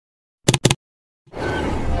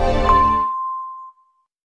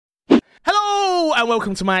and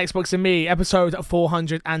welcome to My Xbox and Me, episode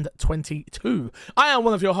 422. I am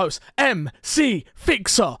one of your hosts, MC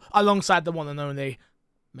Fixer, alongside the one and only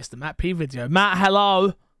Mr. Matt P. Video. Matt,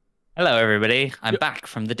 hello. Hello, everybody. I'm back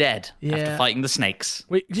from the dead after fighting the snakes.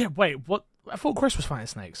 Wait, what? I thought Chris was fighting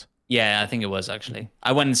snakes. Yeah, I think it was, actually.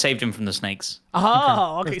 I went and saved him from the snakes.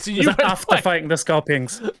 Oh, okay. So you went after fighting the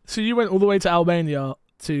scorpions. So you went all the way to Albania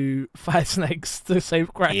to fight snakes to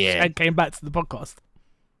save Crash and came back to the podcast.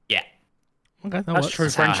 Yeah. Okay, That's works. true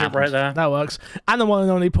friendship right there. That works. And the one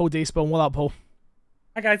and only Paul Despawn. What up, Paul?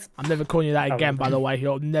 Hi, guys. I'm never calling you that again, by the way.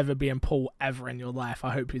 You'll never be in Paul ever in your life.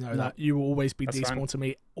 I hope you know that. You will always be Despawn to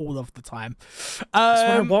me all of the time. That's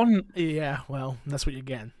what I want. Yeah, well, that's what you're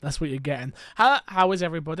getting. That's what you're getting. How is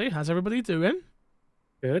everybody? How's everybody doing?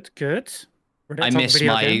 Good. I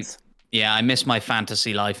miss my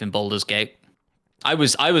fantasy life in Baldur's Gate. I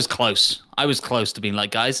was close. I was close to being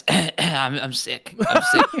like, guys, I'm sick. I'm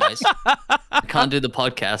sick, guys. I can't do the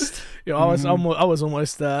podcast. Yeah, I was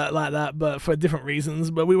almost like that, but for different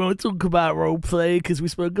reasons. But we won't talk about roleplay because we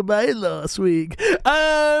spoke about it last week.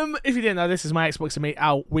 If you didn't know, this is My Xbox and Me,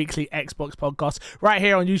 our weekly Xbox podcast, right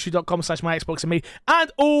here on youtube.com/myxboxandme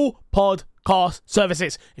and all podcast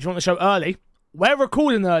services. If you want the show early, we're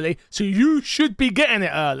recording early, so you should be getting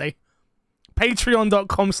it early.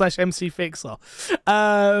 Patreon.com/MCFixer.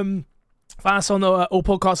 Find us on all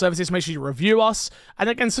podcast services. Make sure you review us. And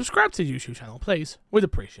again, subscribe to the YouTube channel, please. We'd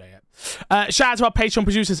appreciate it. Shout out to our Patreon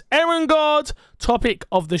producers, Aaron God. Topic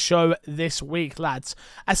of the show this week, lads.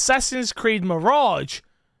 Assassin's Creed Mirage.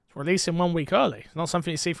 Releasing 1 week early. It's not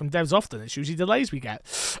something you see from devs often. It's usually delays we get.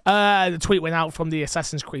 The tweet went out from the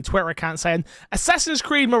Assassin's Creed Twitter account saying, Assassin's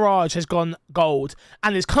Creed Mirage has gone gold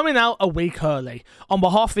and is coming out a week early. On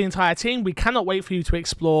behalf of the entire team, we cannot wait for you to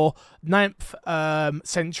explore 9th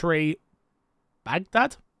century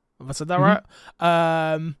Baghdad. Have I said that right?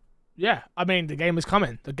 Yeah, I mean, the game is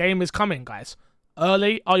coming. The game is coming, guys.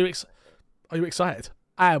 Early. Are you excited?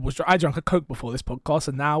 I drank a Coke before this podcast,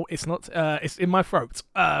 and now it's not. It's in my throat.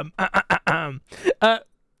 Matt.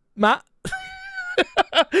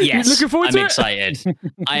 Yes, looking forward to it? I'm excited.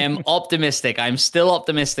 I am optimistic. I'm still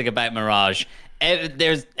optimistic about Mirage.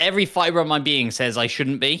 There's every fiber of my being says I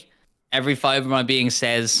shouldn't be. Every fiber of my being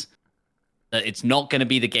says that it's not going to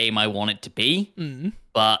be the game I want it to be.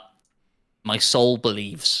 But my soul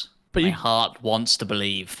believes. My heart wants to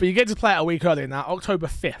believe. But you get to play it a week earlier now, October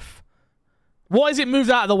 5th. What is it moved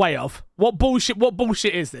out of the way of? What bullshit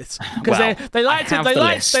is this? Because they like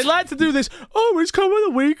to do this. Oh, it's coming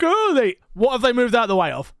a week early. What have they moved out of the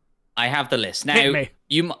way of? I have the list. Now, hit me.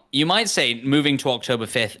 You might say moving to October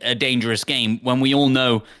 5th, a dangerous game, when we all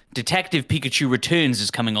know Detective Pikachu Returns is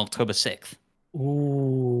coming October 6th.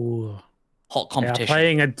 Ooh. Hot competition. Yeah,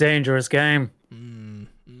 playing a dangerous game.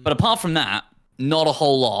 But apart from that, not a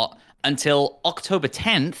whole lot until October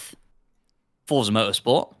 10th, Forza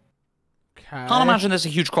Motorsport. Can't imagine there's a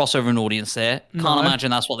huge crossover in audience there. Can't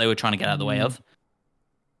imagine that's what they were trying to get out of the way of.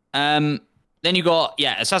 Then you got,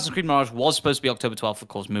 Assassin's Creed Mirage was supposed to be October 12th, of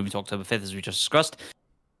course, moving to October 5th, as we just discussed.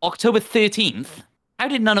 October 13th, how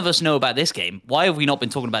did none of us know about this game? Why have we not been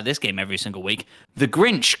talking about this game every single week? The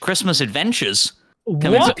Grinch Christmas Adventures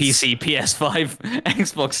coming to PC, PS5,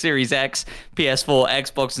 Xbox Series X, PS4,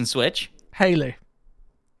 Xbox, and Switch. Haley,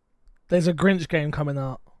 there's a Grinch game coming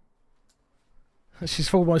out.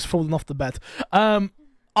 She's almost fallen off the bed. Are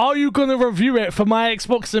you going to review it for My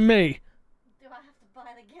Xbox and Me? Do I have to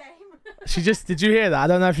buy the game? Did you hear that? I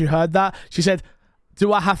don't know if you heard that. She said,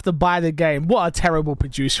 do I have to buy the game? What a terrible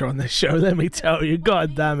producer on this show, let me tell you.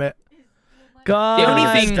 God damn it.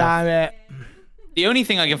 Damn it. The only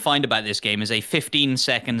thing I can find about this game is a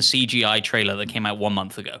 15-second CGI trailer that came out 1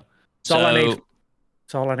 month ago. That's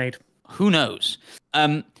all I need. Who knows?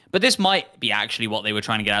 But this might be actually what they were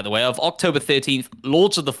trying to get out of the way of. October 13th,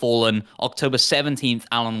 Lords of the Fallen. October 17th,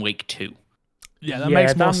 Alan Wake 2. Yeah, that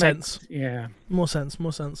makes more sense. More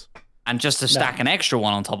sense. And just to stack an extra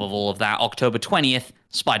one on top of all of that, October 20th,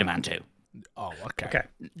 Spider-Man 2. Oh, okay.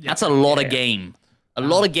 That's a lot of game. A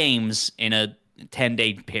lot of games in a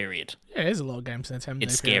 10-day period. Yeah, it is a lot of games in a 10-day period.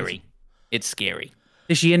 It's scary. It's scary.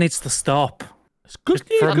 This year needs to stop. It's good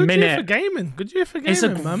year for gaming. Good year for gaming, It's a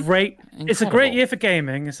man. great year for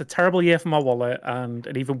gaming. It's a terrible year for my wallet and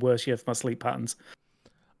an even worse year for my sleep patterns.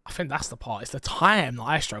 I think that's the part. It's the time that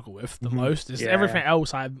I struggle with the most. It's everything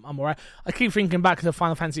else I'm alright. I keep thinking back to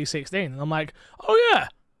Final Fantasy 16 and I'm like, oh yeah,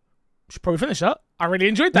 should probably finish that. I really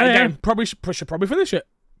enjoyed that game. Should probably finish it.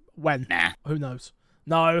 When? Nah. Who knows?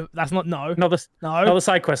 No, that's not Not the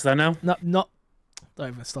side quest though. No. Not. Don't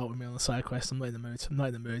even start with me on the side quest. I'm not in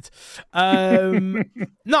the mood.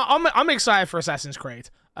 No, I'm excited for Assassin's Creed.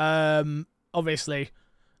 Obviously,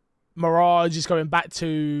 Mirage is going back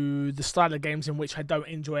to the style of games in which I don't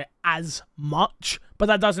enjoy it as much. But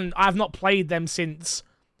that doesn't... I've not played them since...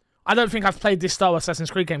 I don't think I've played this style of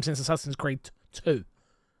Assassin's Creed game since Assassin's Creed 2.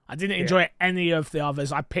 I didn't enjoy any of the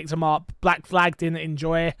others. I picked them up. Black Flag didn't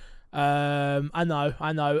enjoy. I know.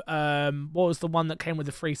 What was the one that came with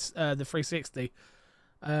the 360?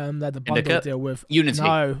 They had the bundle Syndicate? deal with Unity.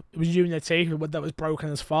 No, it was Unity that was broken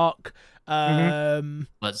as fuck.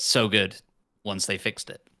 But so good once they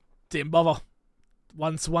fixed it. Didn't bother.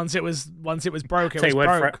 Once it was broke, it Take was word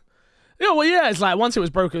for broke. it. Yeah, well, yeah, it's like once it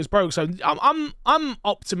was broke, it was broke. So I'm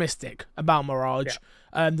optimistic about Mirage.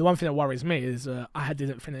 The one thing that worries me is I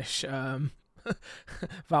didn't finish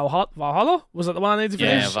Valhalla. Was that the one I needed to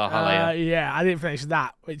finish? Yeah, Valhalla. Yeah, I didn't finish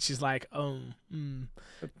that, which is like, I kind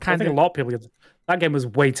think of. a lot of people. That game was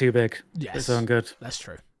way too big. Yes, It's so good. that's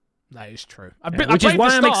true. That is true. Which is why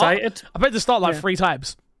I'm excited. I played the start like 3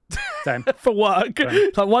 times. Same. For work,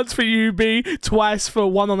 Same. like once for UB, twice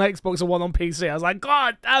for one on Xbox and one on PC. I was like,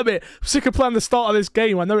 God damn it! I'm sick of playing the start of this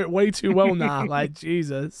game. I know it way too well now. Like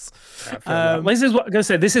Jesus. This is what I'm gonna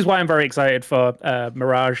say. This is why I'm very excited for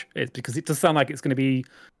Mirage. It's because it does sound like it's going to be.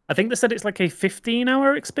 I think they said it's like a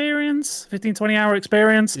 15-hour experience, 20-hour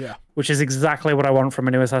experience. Yeah. Which is exactly what I want from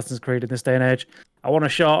a new Assassin's Creed in this day and age. I want a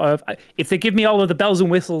shot of. If they give me all of the bells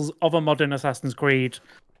and whistles of a modern Assassin's Creed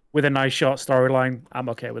with a nice short storyline, I'm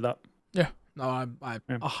okay with that. Yeah. No, I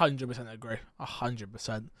 100% agree.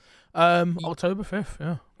 100%. October 5th.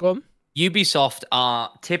 Yeah. Go on. Ubisoft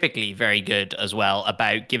are typically very good as well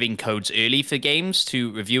about giving codes early for games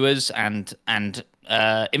to reviewers and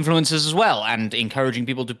influencers as well, and encouraging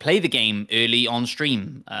people to play the game early on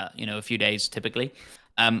stream. A few days typically.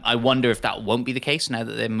 I wonder if that won't be the case now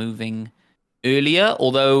that they're moving earlier.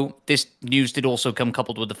 Although this news did also come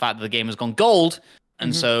coupled with the fact that the game has gone gold.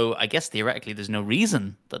 And so I guess theoretically there's no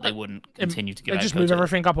reason that they wouldn't continue to give They out just codes move early.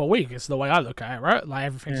 everything up a week. It's the way I look at it, right? Like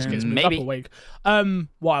everything just gets moved up Maybe. a week.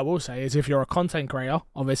 What I will say is if you're a content creator,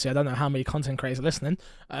 obviously I don't know how many content creators are listening.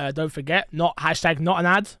 Don't forget, not an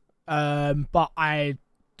ad. But I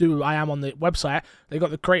am on the website. They got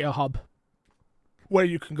the Creator Hub where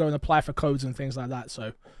you can go and apply for codes and things like that.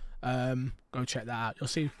 So go check that out. You'll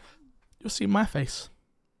see my face.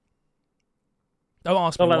 Don't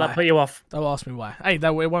ask me Don't let why. that put you off. Don't ask me why. Hey,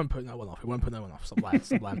 it won't put no one off. It won't put no one off. Stop lying.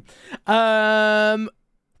 Stop lying.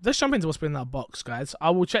 Let's jump into what's been in that box, guys.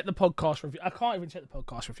 I will check the podcast review. I can't even check the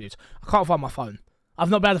podcast reviews. I can't find my phone.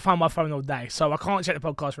 I've not been able to find my phone all day, so I can't check the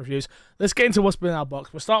podcast reviews. Let's get into what's been in our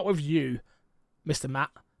box. We'll start with you, Mr.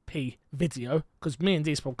 Matt P. Video, because me and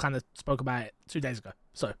D-Sport kind of spoke about it 2 days ago.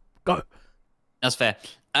 So, go. That's fair.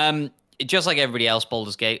 Just like everybody else,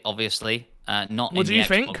 Baldur's Gate, obviously. Not What in do the you Xbox,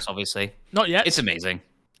 think? obviously. Not yet. It's amazing.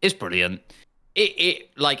 It's brilliant.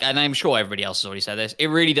 And I'm sure everybody else has already said this. It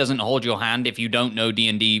really doesn't hold your hand if you don't know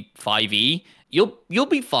D&D 5e. You'll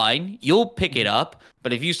be fine. You'll pick it up.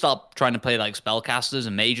 But if you start trying to play like spellcasters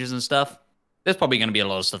and mages and stuff, there's probably going to be a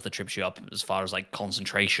lot of stuff that trips you up as far as like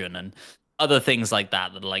concentration and other things like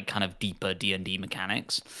that that are like kind of deeper D&D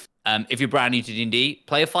mechanics. If you're brand new to D&D,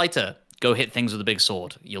 play a fighter. Go hit things with a big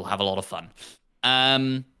sword. You'll have a lot of fun.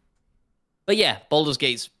 But yeah, Baldur's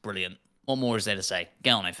Gate's brilliant. What more is there to say?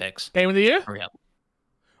 Get on it, Fix. Game of the year? Hurry up.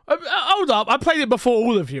 Hold up. I played it before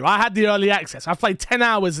all of you. I had the early access. I've played 10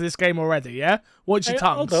 hours of this game already, yeah? Watch your Hey,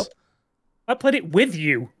 hold tongues. up. I played it with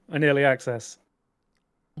you in early access.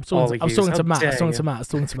 I'm talking All to of you. Matt. How I'm talking dare to Matt. I'm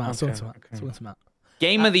talking to Matt. I'm talking to Matt. Okay, I'm talking to Matt.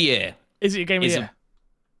 Game of the year Is it a game of is the a year?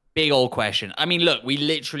 big old question. I mean, look, we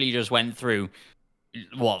literally just went through,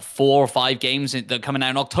 4 or 5 games that are coming out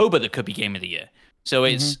in October that could be Game of the Year. So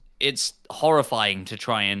it's horrifying to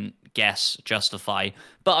try and guess, justify.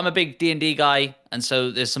 But I'm a big D&D guy, and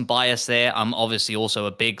so there's some bias there. I'm obviously also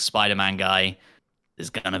a big Spider-Man guy. There's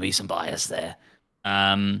going to be some bias there.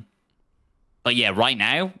 But yeah, right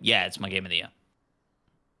now, yeah, it's my Game of the Year.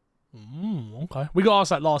 Okay. We got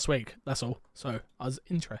asked that last week. That's all. So I was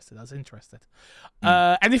interested.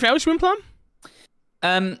 Anything else you been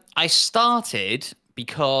playing? I started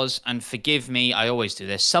because, and forgive me, I always do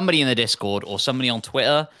this, somebody in the Discord or somebody on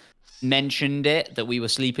Twitter mentioned it, that we were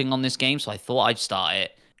sleeping on this game, so I thought I'd start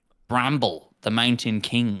it. Bramble, the Mountain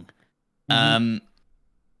King. I'm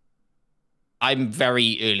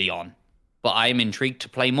very early on, but I'm intrigued to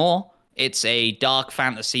play more. It's a dark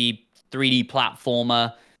fantasy 3D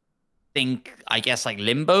platformer. Think, I guess, like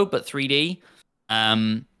Limbo, but 3D.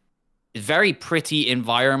 Very pretty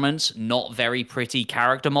environments, not very pretty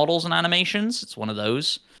character models and animations. It's one of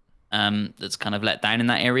those that's kind of let down in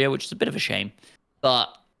that area, which is a bit of a shame.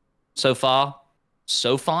 But so far,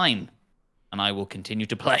 so fine. And I will continue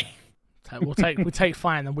to play. We take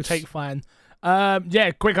fine.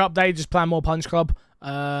 Yeah, quick update. Just playing more Punch Club.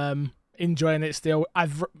 Enjoying it still.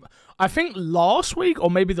 I think last week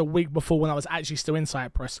or maybe the week before when I was actually still in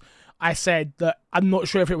Cyprus, I said that I'm not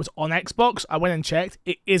sure if it was on Xbox. I went and checked.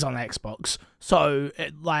 It is on Xbox. So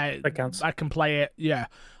That counts. I can play it. Yeah.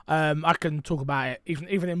 I can talk about it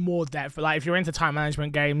even in more depth. But like if you're into time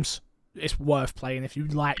management games, it's worth playing if you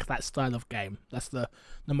like that style of game. That's the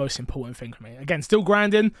most important thing for me. Again, still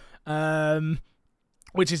grinding.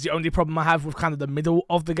 Which is the only problem I have with kind of the middle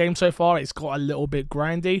of the game so far. It's got a little bit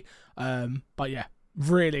grindy. But yeah,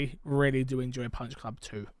 really, really do enjoy Punch Club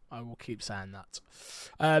 2. I will keep saying that.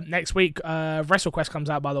 Next week, WrestleQuest comes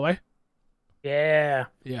out, by the way. Yeah.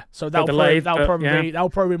 Yeah. So Got delayed, that'll but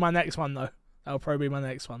probably be my next one, though. That'll probably be my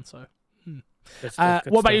next one. So, Good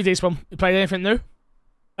what about you, D-Spawn? You played anything new?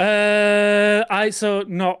 So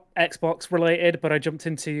not Xbox related, but I jumped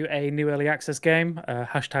into a new early access game.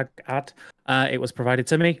 Hashtag ad. It was provided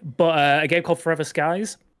to me, but a game called Forever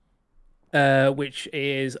Skies, which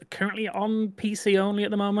is currently on PC only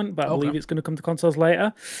at the moment, but I believe it's going to come to consoles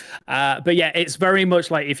later. But yeah, it's very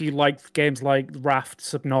much like if you like games like Raft,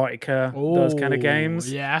 Subnautica, those kind of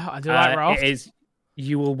games. Yeah, I do like Raft. It is.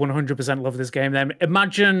 You will 100% love this game. Then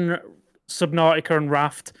imagine Subnautica and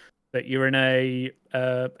Raft, that you're in a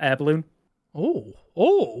air balloon.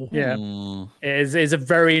 Yeah. It is a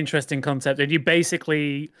very interesting concept, and you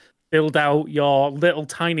basically build out your little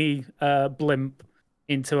tiny blimp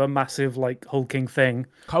into a massive like hulking thing.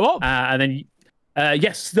 Co-op? And then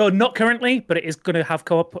yes, though not currently, but it is going to have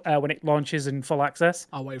co-op when it launches in full access.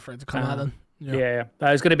 I'll wait for it to come out then. Yeah.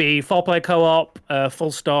 It's going to be 4-player co-op,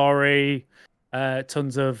 full story,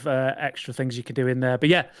 tons of extra things you can do in there. But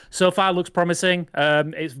yeah, so far looks promising.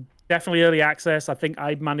 It's definitely early access. I think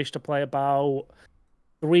I managed to play about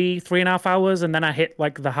 3.5 hours, and then I hit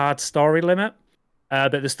like the hard story limit.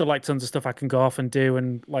 But there's still like tons of stuff I can go off and do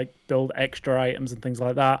and like build extra items and things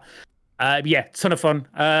like that. Yeah, ton of fun.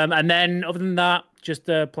 And then other than that, just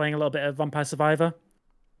playing a little bit of Vampire Survivor.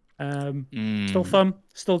 Still fun,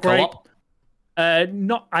 still great. Co-op?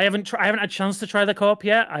 I haven't had a chance to try the co-op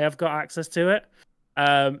yet. I have got access to it.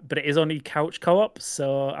 But it is only couch co-op,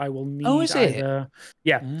 so I will need. Oh, is it?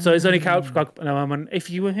 Yeah, so it's only couch co-op at the moment. If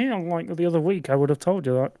you were here like the other week, I would have told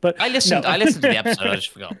you that. But I listened to the episode. I just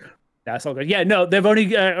forgot. That's all good. Yeah, no, they've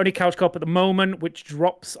only couch co-op at the moment, which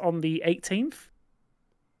drops on the 18th.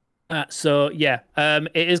 So yeah, it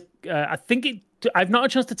is. I think it. I've not had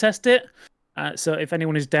a chance to test it. So if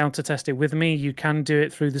anyone is down to test it with me, you can do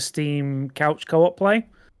it through the Steam couch co-op play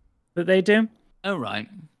that they do. Oh right.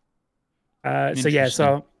 So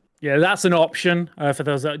yeah, that's an option for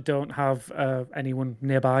those that don't have anyone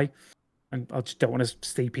nearby, and I just don't want to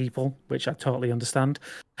see people, which I totally understand.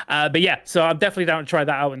 But yeah, so I'm definitely down to try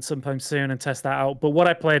that out in sometime soon and test that out. But what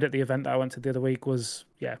I played at the event that I went to the other week was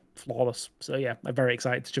flawless. So yeah, I'm very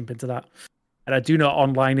excited to jump into that. And I do know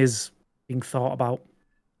online is being thought about.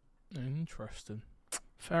 Interesting.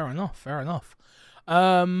 Fair enough.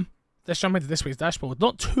 Let's jump into this week's dashboard.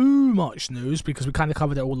 Not too much news because we kind of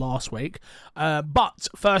covered it all last week. But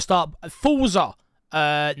first up, Forza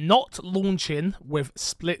not launching with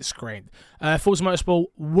split screen. Forza Motorsport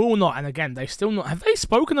will not, and again, they still not. Have they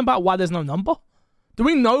spoken about why there's no number? Do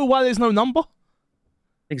we know why there's no number?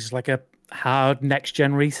 I think it's like a hard next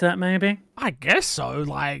gen reset, maybe. I guess so.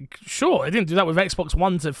 Like, sure, they didn't do that with Xbox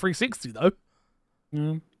One to 360 though.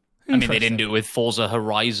 I mean, they didn't do it with Forza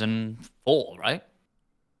Horizon 4, right?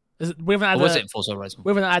 We haven't had or was it Forza Horizon?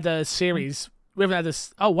 We haven't had a series. We haven't had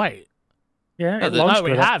this. Oh wait. Yeah, no,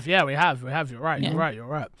 we have. Yeah, we have. You're right. Yeah. You're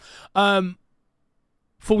right.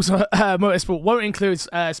 Forza Motorsport won't include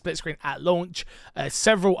split screen at launch.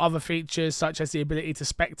 Several other features, such as the ability to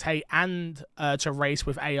spectate and to race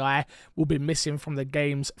with AI, will be missing from the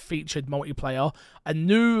game's featured multiplayer. A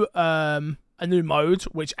new mode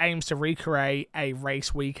which aims to recreate a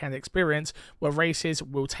race weekend experience where races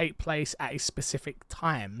will take place at a specific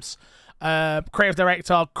times. Creative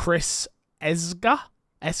director Chris Esca.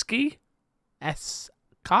 I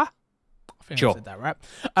think I said that right.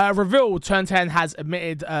 Revealed Turn 10 has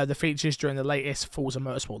admitted the features during the latest Forza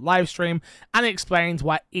Motorsport livestream and explained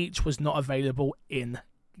why each was not available in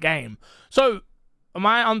game. So, am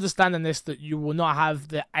I understanding this that you will not have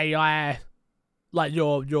the AI, like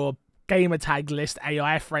your gamer tag list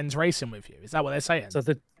AI friends racing with you? Is that what they're saying? So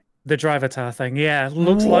the driver tar thing, yeah,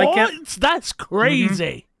 looks like it. That's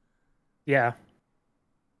crazy. Yeah.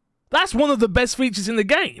 That's one of the best features in the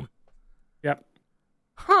game. Yep.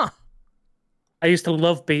 Huh. I used to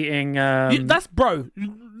love beating. That's bro.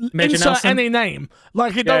 Major Insert Nelson. any name.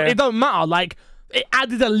 Like it don't matter. Like it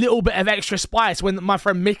added a little bit of extra spice when my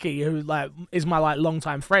friend Mickey, who like is my like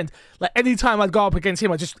longtime friend, like anytime I'd go up against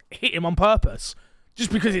him, I just hit him on purpose,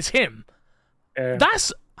 just because it's him.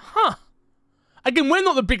 That's Again, we're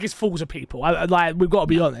not the biggest fools of people. Like we've got to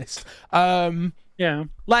be honest. Yeah.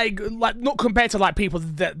 Like not compared to like people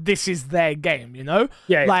that this is their game, you know?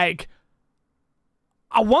 Yeah. Like,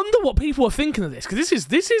 I wonder what people are thinking of this, because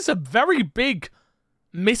this is a very big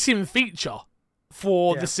missing feature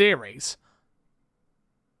for the series.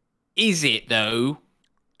 Is it though?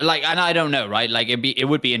 Like, and I don't know, right? Like, it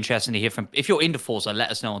would be interesting to hear from. If you're into Forza, let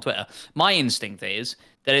us know on Twitter. My instinct is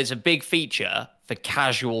that it's a big feature for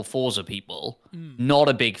casual Forza people, not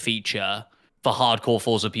a big feature for hardcore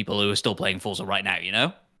Forza people who are still playing Forza right now. You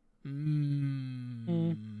know,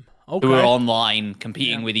 Okay. who are online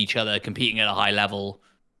competing with each other, competing at a high level.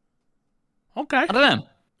 Okay. I don't know.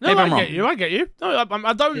 No, Maybe I'm I wrong. get you. I get you. No,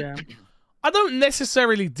 I don't. Yeah. I don't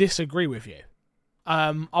necessarily disagree with you.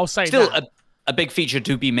 I'll say Still, that. a big feature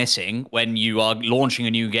to be missing when you are launching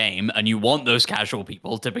a new game and you want those casual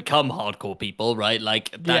people to become hardcore people, right?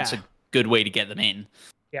 Like, that's a good way to get them in.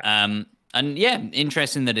 Yeah. And yeah,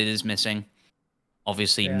 interesting that it is missing.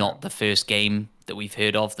 Obviously, not the first game that we've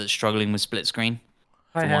heard of that's struggling with split screen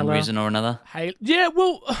for one reason or another. Hey, yeah,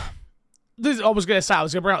 well, I was going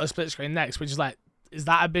to bring out the split screen next, which is like, is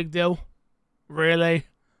that a big deal? Really?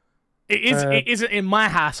 It is. It isn't in my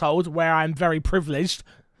household where I'm very privileged.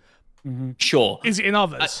 Sure. Is it in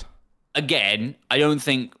others? Again, I don't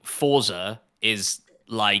think Forza is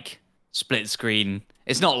like split screen.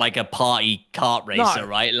 It's not like a party kart racer,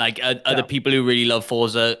 right? Like, are the people who really love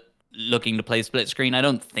Forza looking to play split screen? I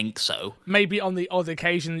don't think so. Maybe on the odd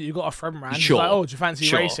occasion that you got a friend around, Sure. like, oh, do you fancy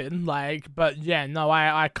Sure. racing? Like, but yeah, no,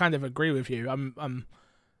 I kind of agree with you.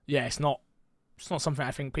 Yeah, it's not something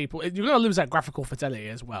I think people. You're gonna lose that graphical fidelity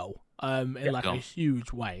as well, in like a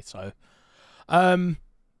huge way. So, I'm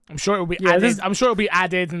sure it'll be added. I'm sure it'll be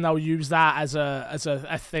added, and they'll use that as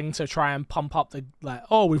a thing to try and pump up the like.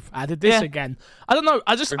 Oh, we've added this again. I don't know.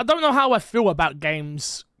 I don't know how I feel about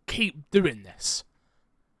games keep doing this.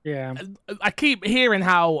 Yeah. I keep hearing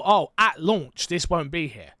how at launch this won't be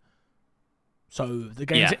here, so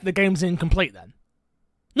the game's incomplete then.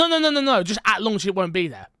 No. Just at launch it won't be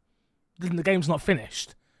there. Then the game's not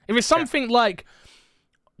finished. If it's something like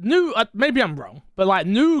new, maybe I'm wrong, but like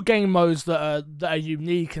new game modes that are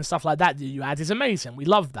unique and stuff like that you add is amazing. We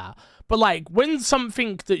love that. But like when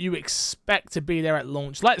something that you expect to be there at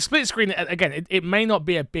launch, like split screen, again, it may not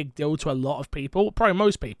be a big deal to a lot of people, probably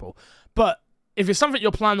most people. But if it's something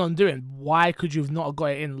you're planning on doing, why could you have not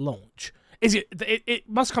got it in launch? It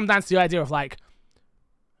must come down to the idea of like,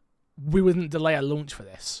 we wouldn't delay a launch for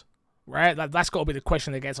this, right? Like, that's got to be the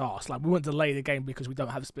question that gets asked. Like, we wouldn't delay the game because we don't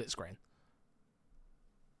have a split screen.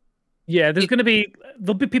 Yeah,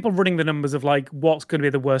 there'll be people running the numbers of like what's going to be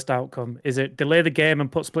the worst outcome. Is it delay the game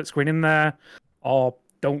and put split screen in there, or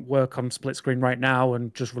don't work on split screen right now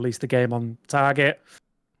and just release the game on target?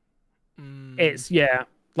 It's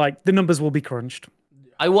like the numbers will be crunched.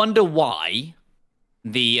 I wonder why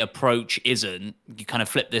the approach isn't you kind of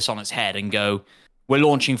flip this on its head and go, we're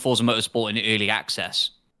launching Forza Motorsport in early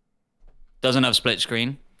access. Doesn't have split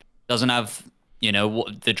screen, doesn't have,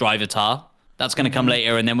 the driver tar. That's going to come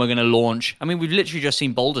later, and then we're going to launch. I mean, we've literally just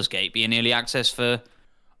seen Baldur's Gate be in early access for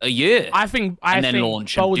a year. I think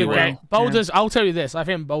launch and do well. I'll tell you this. I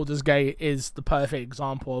think Baldur's Gate is the perfect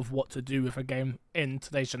example of what to do with a game in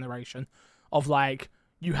today's generation. Of like,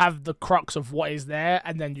 you have the crux of what is there,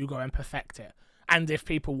 and then you go and perfect it. And if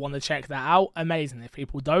people want to check that out, amazing. If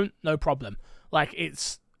people don't, no problem. Like,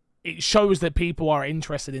 it shows that people are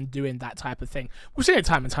interested in doing that type of thing. We've seen it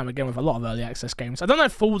time and time again with a lot of early access games. I don't know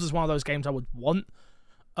if Forza is one of those games I would want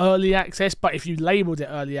early access, but if you labeled it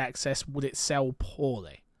early access, would it sell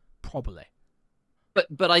poorly? Probably.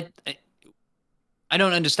 But I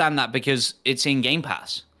don't understand that because it's in Game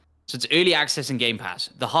Pass. So it's early access in Game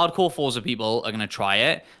Pass. The hardcore Forza people are going to try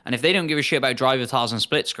it, and if they don't give a shit about driver tars and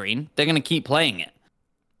split screen, they're going to keep playing it.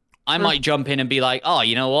 I might jump in and be like, oh,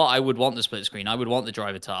 you know what? I would want the split screen. I would want the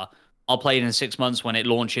driver tar. I'll play it in 6 months when it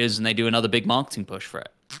launches and they do another big marketing push for it.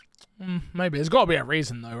 Maybe. There's got to be a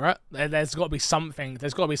reason, though, right? There's got to be something.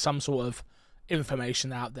 There's got to be some sort of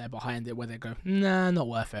information out there behind it where they go, nah, not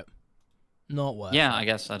worth it. Not worth it. Yeah, I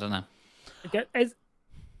guess. I don't know.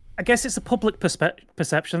 I guess it's a public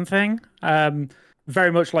perception thing.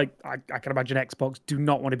 Very much like I can imagine Xbox do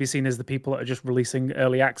not want to be seen as the people that are just releasing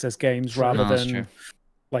early access games rather than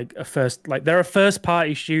like they're a first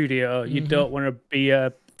party studio. You don't want to be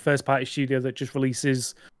a first party studio that just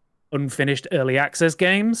releases unfinished early access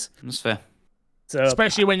games. That's fair. So,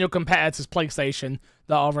 especially when your competitors PlayStation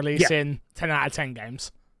that are releasing 10 out of 10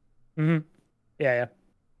 games. Yeah.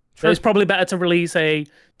 So it's probably better to release a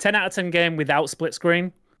 10 out of 10 game without split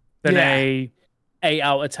screen than a 8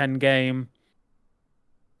 out of 10 game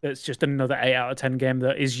It's just another 8 out of 10 game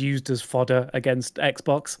that is used as fodder against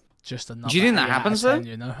Xbox. Just another. Do you think that 8 out of happens 10, though?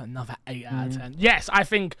 You know, another 8 out of 10. Yes, I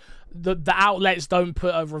think the outlets don't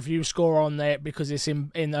put a review score on it because it's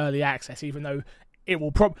in early access, even though it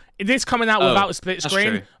will this coming out without a split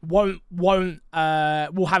screen will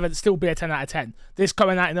still be a 10 out of 10. This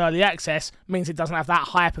coming out in early access means it doesn't have that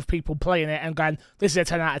hype of people playing it and going, this is a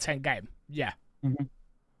 10 out of 10 game. Yeah. Mm-hmm.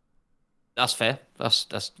 That's fair.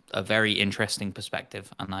 That's a very interesting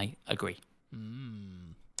perspective, and I agree.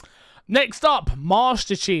 Next up,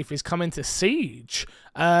 Master Chief is coming to Siege.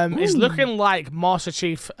 It's looking like Master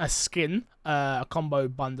Chief a skin, a combo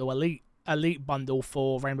bundle, elite bundle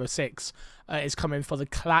for Rainbow Six is coming for the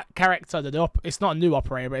character. It's not a new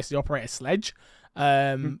operator, but it's the operator Sledge.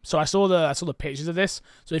 So I saw the pictures of this.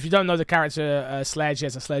 So if you don't know the character Sledge, he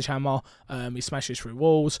has a sledgehammer. He smashes through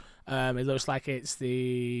walls. It looks like it's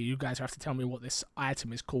you guys have to tell me what this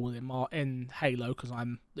item is called in Halo, because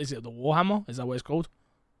is it the Warhammer? Is that what it's called?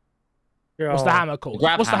 What's the hammer called?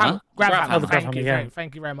 Grab hammer. Grab Grab hammer. hammer.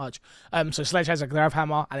 Thank you very much. So Sledge has a grab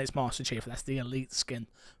hammer, and it's Master Chief. That's the elite skin.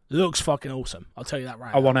 Looks fucking awesome. I'll tell you that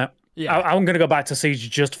right I now. want it. Yeah. I'm going to go back to Siege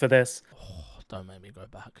just for this. Don't make me go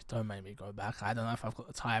back. Don't make me go back. I don't know if I've got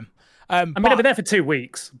the time. I mean, I've been there for 2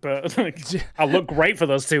 weeks, but I'll look great for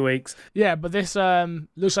those 2 weeks. Yeah, but this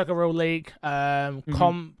looks like a real leak.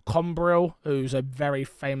 Combril, who's a very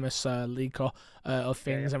famous leaker of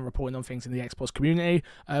things and reporting on things in the Xbox community,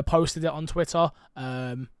 posted it on Twitter.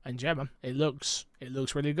 And yeah, man, it looks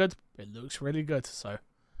really good. It looks really good. So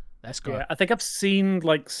let's go. Yeah, I think I've seen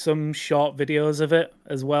like some short videos of it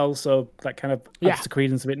as well, so that kind of adds to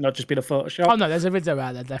credence of it not just being a Photoshop. Oh no, there's a video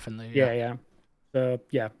out there, definitely. Yeah. So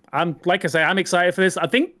yeah, I'm excited for this. I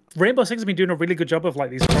think Rainbow Six has been doing a really good job of like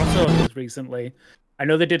these crossovers recently. I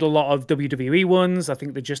know they did a lot of WWE ones. I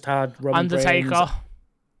think they just had Roman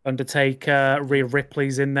Undertaker, Rhea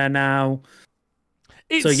Ripley's in there now.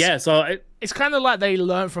 It's kind of like they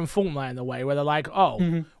learned from Fortnite in a way, where they're like,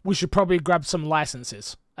 we should probably grab some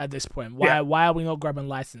licenses at this point. Why are we not grabbing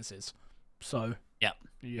licenses? So yeah.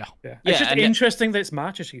 It's just interesting that it's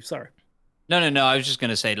Master Chief. Sorry. No. I was just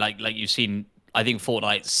gonna say, like you've seen, I think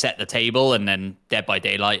Fortnite set the table, and then Dead by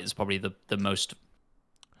Daylight is probably the most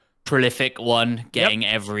prolific one, getting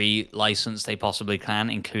every license they possibly can,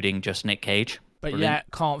 including just Nick Cage. But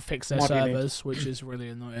can't fix their servers, which is really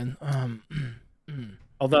annoying.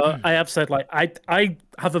 Although I have said, like, I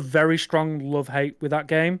have a very strong love-hate with that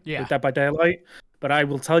game, with Dead by Daylight. But I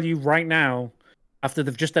will tell you right now, after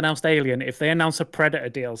they've just announced Alien, if they announce a Predator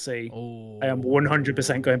DLC, I am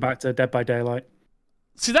 100% going back to Dead by Daylight.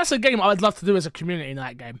 See, that's a game I'd love to do as a community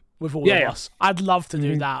night game with all of us. I'd love to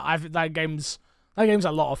do that. That game's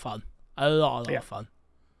a lot of fun. A lot of fun.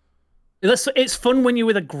 It's fun when you're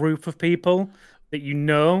with a group of people that you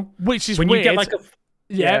know. Which is when weird. You get like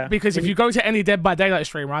because if you go to any Dead by Daylight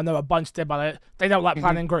streamer, I know a bunch of Dead by Daylight, they don't like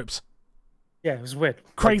planning groups. Yeah, it was weird.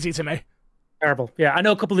 Crazy to me. Terrible. Yeah, I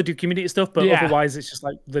know a couple that do community stuff, but otherwise it's just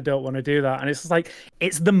like they don't want to do that. And it's just like,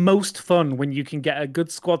 it's the most fun when you can get a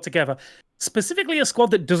good squad together. Specifically a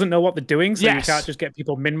squad that doesn't know what they're doing, so you can't just get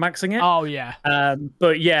people min-maxing it. Oh, yeah.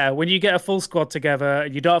 But yeah, when you get a full squad together,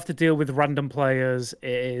 you don't have to deal with random players. It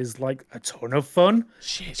is like a ton of fun.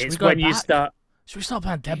 Shit, it's when you start... Should we start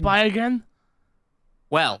playing Dead by again?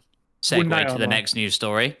 Well, segue to the next news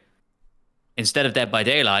story. Instead of Dead by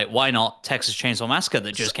Daylight, why not Texas Chainsaw Massacre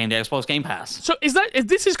that just came to Xbox Game Pass? So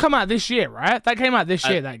this has come out this year, right? That came out this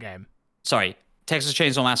year, that game. Sorry, Texas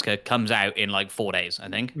Chainsaw Massacre comes out in like 4 days, I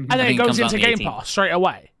think. And then it goes into Game Pass straight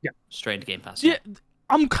away. Yeah, straight into Game Pass. Yeah,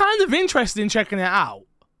 I'm kind of interested in checking it out.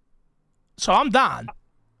 So I'm down.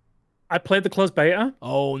 I played the closed beta.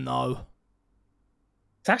 Oh, no.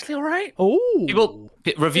 It's actually all right. Oh,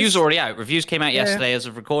 reviews already out. Reviews came out yesterday as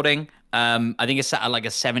of recording. I think it's set at like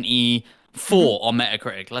a 74 on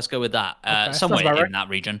Metacritic. Let's go with that. Somewhere in that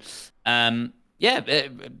region.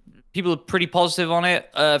 People are pretty positive on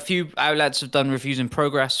it. A few outlets have done reviews in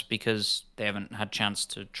progress because they haven't had chance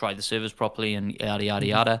to try the servers properly and yada yada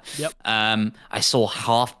yada. Yep. I saw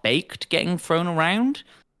half baked getting thrown around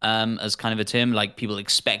as kind of a term, like people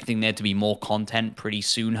expecting there to be more content pretty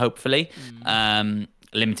soon, hopefully.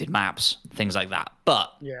 Limited maps, things like that.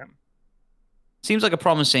 But seems like a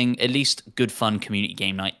promising, at least good fun community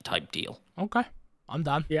game night type deal. Okay, I'm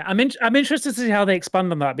done. Yeah, I'm interested to see how they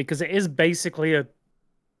expand on that, because it is basically a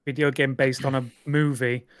video game based on a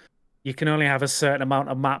movie. You can only have a certain amount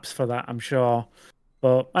of maps for that, I'm sure.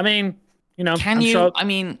 But I mean, sure... I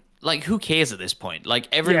mean, like, who cares at this point? Like,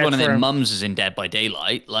 everyone and their mums is in Dead by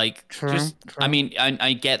Daylight. Like, true. I mean,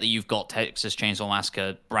 I get that you've got Texas Chainsaw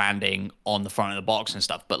Massacre branding on the front of the box and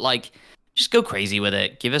stuff, but like, just go crazy with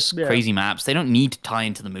it. Give us crazy maps. They don't need to tie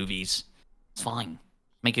into the movies. It's fine.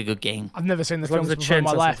 Make a good game. I've never seen the As long films as the before in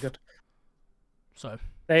my chainsaw life. sounds good. So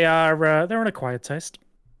They're an acquired taste.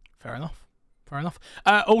 fair enough.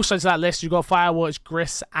 Also to that list, you've got Firewatch,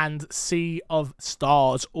 Gris, and Sea of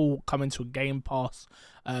Stars all coming to Game Pass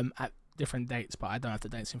at different dates, but I don't have the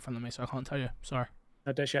dates in front of me, so I can't tell you. Sorry.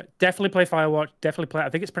 No dish yet. Definitely play Firewatch. Definitely play. I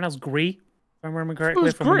think it's pronounced Gree, if I remember correctly.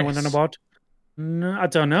 was From when I went Gris. on a bod. No, I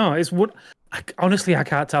don't know. It's what. Honestly, I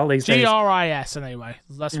can't tell these days. GRIS anyway.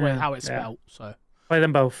 That's how it's Yeah. spelled. So Play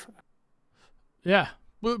them both. yeah,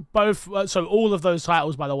 both. So all of those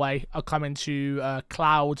titles, by the way, are coming to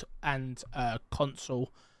cloud and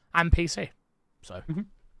console and PC. So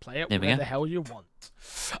play it There we where go. the hell you want.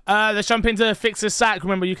 Let's jump into Fix the Sack.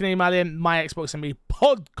 Remember, you can email in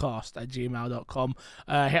myxboxandmepodcast@gmail.com.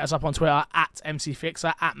 Hit us up on Twitter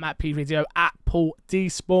 @MCFixer, @MattPVideo,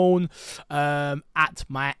 @PaulDspawn,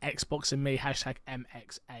 @MyXboxandMe,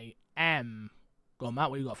 #MXAM. Go on, Matt,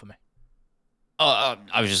 what you got for me? I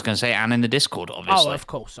was just going to say, and in the Discord, obviously. Oh, of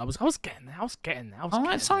course. I was getting there.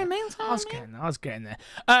 Sorry, man. I was getting there.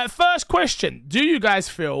 First question. Do you guys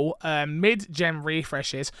feel mid-gen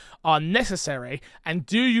refreshes are necessary, and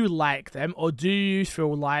do you like them, or do you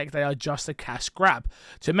feel like they are just a cash grab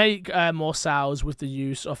to make more sales with the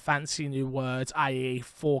use of fancy new words, i.e.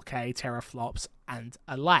 4K teraflops and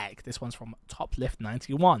alike? This one's from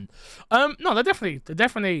Toplift91. No, they're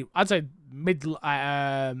definitely, I'd say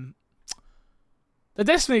they're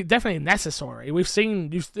definitely necessary. We've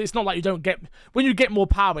seen, it's not like you don't get, when you get more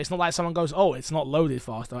power, it's not like someone goes, oh, it's not loaded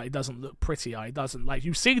faster, it doesn't look prettier, it doesn't, like,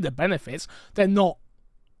 you see the benefits, they're not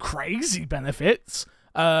crazy benefits,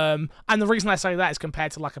 and the reason I say that is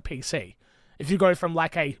compared to like a PC. If you go from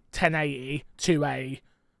like a 1080 to a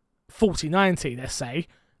 4090, let's say,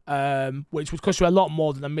 which would cost you a lot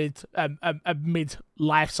more than a mid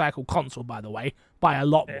life cycle console, by the way, by a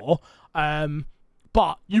lot more,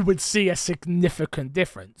 but you would see a significant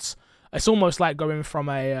difference. It's almost like going from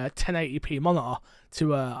a 1080p monitor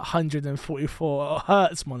to a 144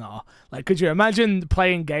 hertz monitor. Like, could you imagine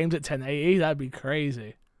playing games at 1080? That'd be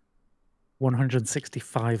crazy.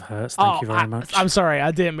 165 hertz. Thank you very much. I'm sorry,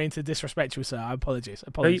 I didn't mean to disrespect you, sir. Apologies.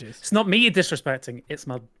 It's not me you're disrespecting. It's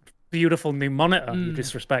my beautiful new monitor you're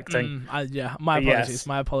disrespecting. My apologies. Yes.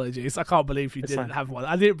 My apologies. I can't believe you didn't fine. have one.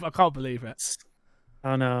 I can't believe it.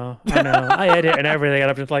 I know. I edit and everything,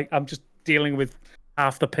 and I'm just dealing with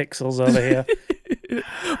half the pixels over here.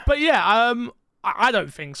 But yeah, I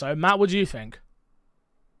don't think so. Matt, what do you think?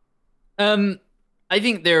 I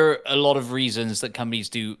think there are a lot of reasons that companies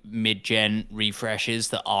do mid-gen refreshes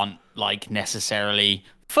that aren't like necessarily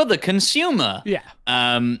for the consumer. Yeah.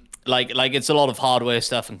 Like it's a lot of hardware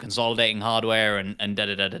stuff and consolidating hardware and da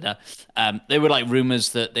da da da da. There were like rumors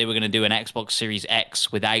that they were going to do an Xbox Series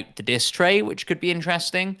X without the disc tray, which could be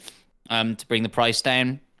interesting. To bring the price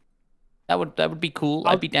down. That would be cool.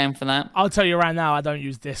 I'd be down for that. I'll tell you right now, I don't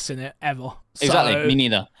use discs in it ever. Exactly, So, me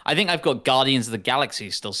neither. I think I've got Guardians of the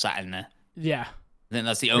Galaxy still sat in there. yeah. I think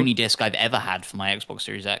that's the only disc I've ever had for my Xbox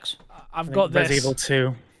Series X. I've got this Resident Evil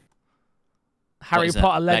 2. Harry is that?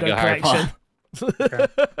 Potter Lego Harry collection.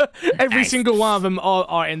 Every Nice. single one of them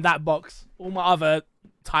are in that box. All my other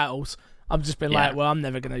titles, I've just been like, Yeah. well, I'm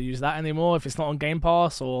never going to use that anymore. If it's not on Game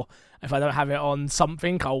Pass, or if I don't have it on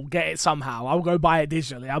something, I'll get it somehow. I'll go buy it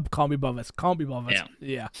digitally. I can't be bothered.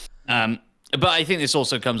 Yeah. But I think this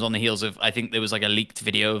also comes on the heels of, I think there was like a leaked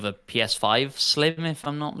video of a PS5 Slim, if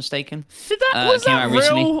I'm not mistaken. Did that was came that out real?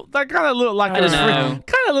 recently. That kind of looked like I it was don't know.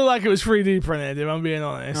 kind of looked like it was 3D printed. If I'm being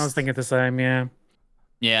honest. I was thinking the same, yeah.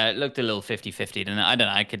 Yeah, it looked a little 50-50, didn't it? I don't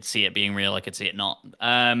know. I could see it being real. I could see it not.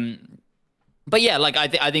 But yeah, like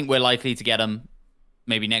I think we're likely to get them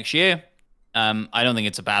maybe next year. I don't think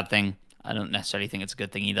it's a bad thing. I don't necessarily think it's a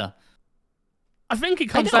good thing either. I think it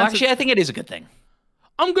comes down Actually, I think it is a good thing.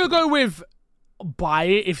 I'm gonna go with buy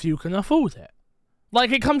it if you can afford it. Like,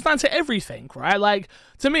 it comes down to everything, right? Like,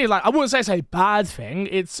 to me, like, I wouldn't say it's a bad thing.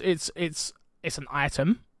 It's an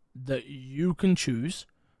item that you can choose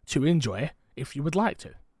to enjoy if you would like to.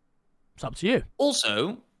 It's up to you.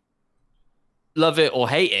 Also, love it or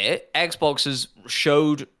hate it, Xbox has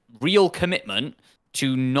showed real commitment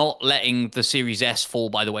to not letting the Series S fall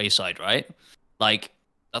by the wayside, right? Like,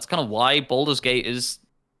 that's kind of why Baldur's Gate is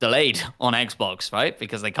delayed on Xbox, right?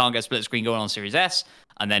 Because they can't get split screen going on Series S,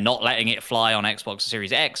 and they're not letting it fly on Xbox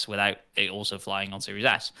Series X without it also flying on Series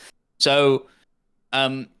S. So,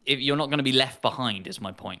 if you're not going to be left behind, is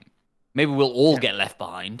my point. Maybe we'll all get left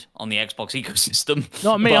behind on the Xbox ecosystem.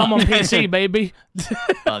 Not me, I'm on PC, baby.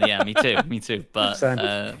 Well, yeah, me too. But Same.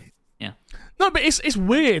 yeah, No, but it's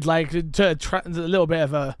weird, like, a little bit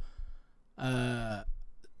of a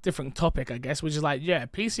different topic, I guess, which is like, yeah,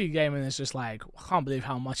 PC gaming is just like, I can't believe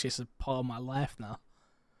how much it's a part of my life now.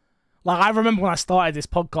 Like, I remember when I started this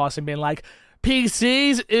podcast and being like,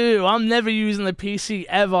 PCs? Ew, I'm never using a PC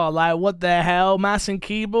ever. Like, what the hell? Mouse and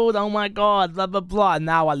keyboard? Oh my god, blah, blah, blah. And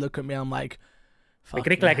now I look at me, I'm like,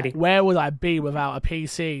 where would I be without a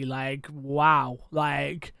PC? Like, wow.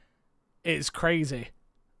 Like, it's crazy.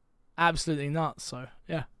 Absolutely nuts. So,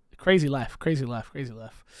 yeah. Crazy life. I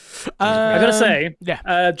gotta say,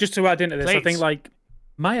 yeah. Just to add into this, Please. I think, like,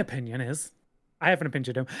 my opinion is, I have an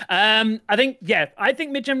opinion. I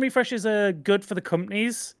think mid-gen refreshes are good for the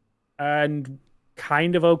companies and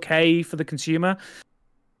kind of okay for the consumer.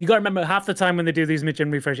 You got to remember, half the time when they do these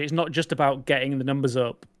mid-gen refreshes, it's not just about getting the numbers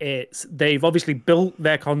up. It's they've obviously built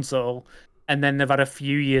their console, and then they've had a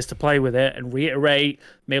few years to play with it and reiterate,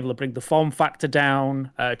 be able to bring the form factor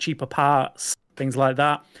down, cheaper parts, things like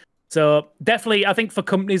that. So definitely, I think for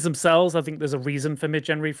companies themselves, I think there's a reason for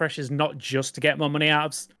mid-gen refreshes, not just to get more money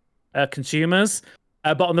out of consumers.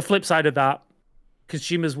 But on the flip side of that,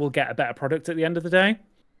 consumers will get a better product at the end of the day.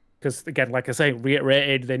 Because, again, like I say,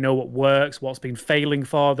 reiterated, they know what works, what's been failing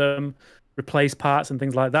for them, replace parts and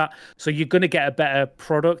things like that. So you're going to get a better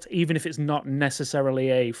product, even if it's not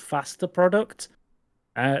necessarily a faster product.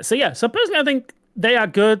 So personally, I think they are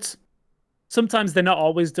good. Sometimes they're not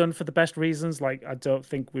always done for the best reasons. Like, I don't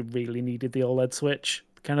think we really needed the OLED switch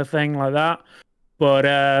kind of thing like that. But,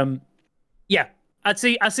 I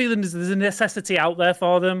see them as there's a necessity out there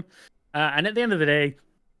for them. And at the end of the day,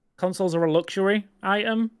 consoles are a luxury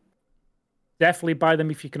item. Definitely buy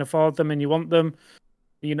them if you can afford them and you want them.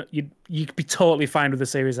 You know, you'd be totally fine with a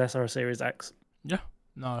Series S or a Series X. Yeah,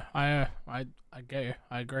 no, I get you.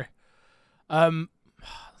 I agree. I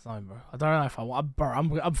don't know if I want, bro.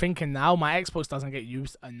 I'm thinking now. My Xbox doesn't get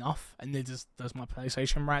used enough, and it just does my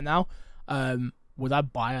PlayStation right now. Would I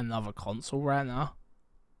buy another console right now?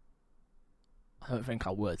 I don't think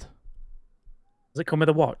I would. Does it come with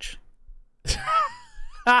a watch?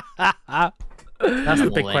 That's the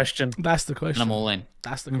big question. That's the question. I'm all in.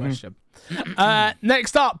 That's the question.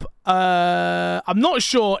 Next up, I'm not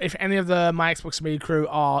sure if any of my Xbox Media crew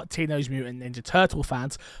are Teenage Mutant Ninja Turtle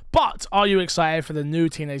fans, but are you excited for the new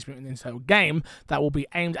Teenage Mutant Ninja Turtle game that will be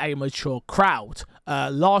aimed at a mature crowd?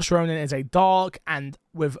 Last Ronin is a dark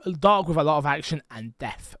with a lot of action and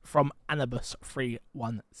death from Anubis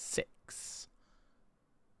 316.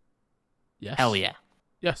 Yes. Hell yeah.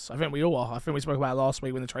 Yes, I think we all are. I think we spoke about it last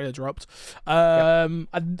week when the trailer dropped. I'm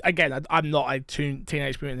not a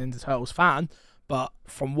Teenage Mutant Ninja Turtles fan, but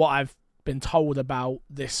from what I've been told about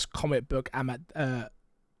this comic book adaptation.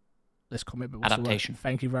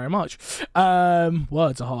 Thank you very much.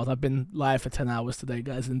 Words are hard. I've been live for 10 hours today,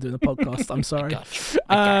 guys, and doing a podcast. I'm sorry.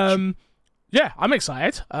 Yeah, I'm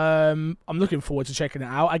excited. I'm looking forward to checking it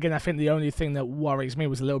out. Again, I think the only thing that worries me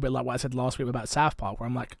was a little bit like what I said last week about South Park, where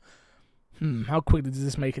I'm like, how quickly does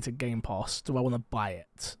this make it to Game Pass? Do I want to buy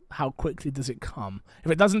it? How quickly does it come? If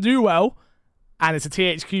it doesn't do well, and it's a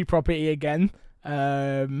THQ property again,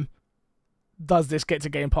 does this get to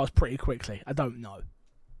Game Pass pretty quickly? I don't know.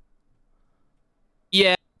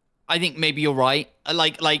 Yeah, I think maybe you're right.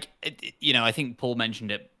 I think Paul mentioned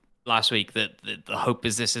it last week that the hope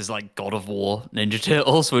is this is like God of War Ninja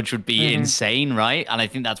Turtles, which would be insane, right? And I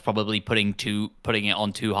think that's probably putting it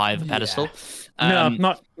on too high of a pedestal. No,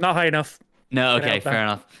 not high enough. No, okay, fair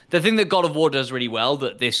enough. The thing that God of War does really well,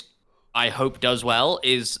 that this I hope does well,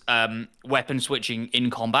 is weapon switching in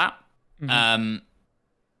combat.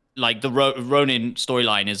 Like the Ronin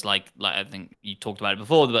storyline is like I think you talked about it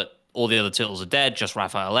before, but all the other turtles are dead, just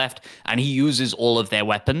Raphael left, and he uses all of their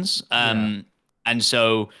weapons. And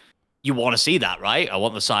so you want to see that, right? I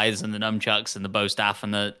want the scythes and the nunchucks and the bow staff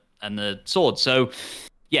and the sword. So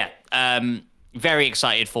yeah, very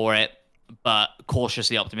excited for it, but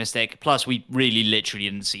cautiously optimistic. Plus, we really literally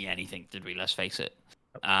didn't see anything, did we? Let's face it.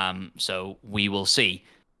 So we will see.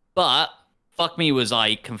 But fuck me, was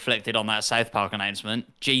I conflicted on that South Park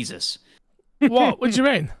announcement. Jesus. What do you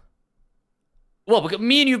mean? Well, because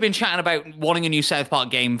me and you have been chatting about wanting a new South Park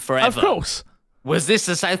game forever. Of course. Was this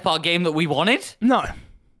the South Park game that we wanted?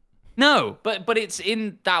 No, but it's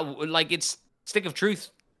in that, like, it's Stick of Truth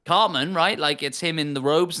Cartman, right? Like, it's him in the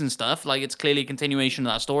robes and stuff. Like, it's clearly a continuation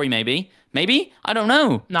of that story, maybe? I don't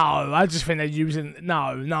know. No, I just think they're using... No,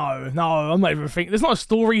 I'm not even thinking... There's not a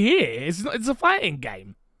story here. It's a fighting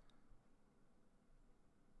game.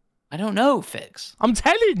 I don't know, Fix. I'm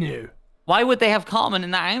telling you. Why would they have Cartman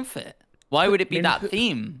in that outfit? Why would it be that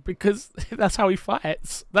theme? Because that's how he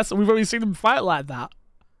fights. We've already seen him fight like that.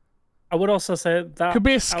 I would also say that could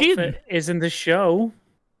be a skin. Outfit is in the show.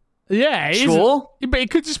 Yeah, sure. But it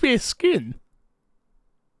could just be a skin.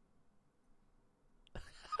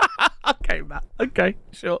 Okay, Matt. Okay,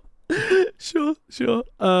 sure. Sure.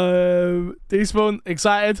 Despawn,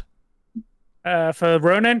 excited? For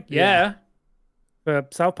Ronin, Yeah. yeah. For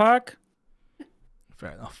South Park,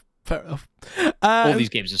 Fair enough. All these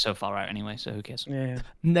games are so far out anyway, so who cares? yeah.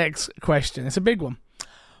 Next question. It's a big one.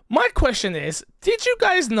 My question is, did you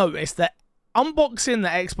guys notice that unboxing the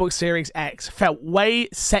Xbox Series X felt way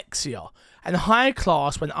sexier and high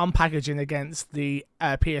class when unpackaging against the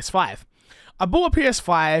PS5? I bought a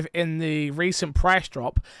PS5 in the recent price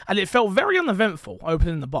drop, and it felt very uneventful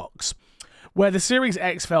opening the box, where the Series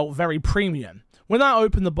X felt very premium. When I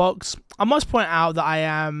opened the box, I must point out that I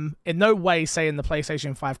am in no way saying the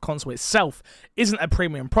PlayStation 5 console itself isn't a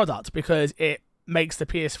premium product, because it makes the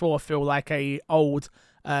PS4 feel like a old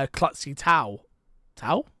klutzy towel.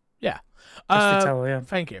 Towel? Yeah. Crusty towel, yeah.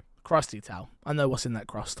 Thank you. Crusty towel. I know what's in that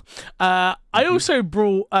crust. I also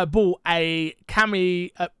bought a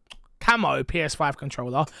camo PS5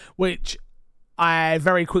 controller, which I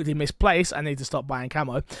very quickly misplaced. I need to stop buying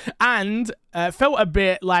camo. And felt a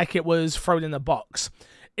bit like it was thrown in a box.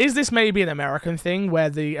 Is this maybe an American thing where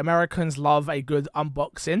the Americans love a good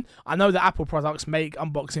unboxing? I know that Apple products make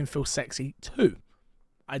unboxing feel sexy too.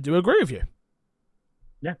 I do agree with you.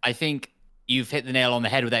 I think you've hit the nail on the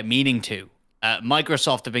head without meaning to.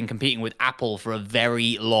 Microsoft have been competing with Apple for a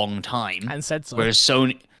very long time. And said so. Whereas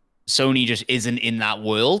Sony just isn't in that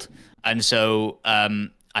world. And so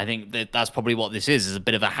I think that's probably what this is a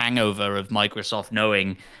bit of a hangover of Microsoft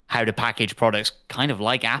knowing how to package products kind of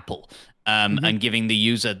like Apple. And giving the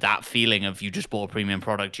user that feeling of you just bought a premium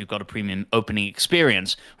product, you've got a premium opening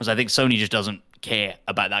experience. Whereas I think Sony just doesn't care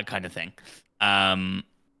about that kind of thing. And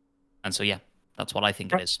so, yeah, that's what I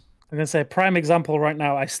think it is. I'm going to say, prime example right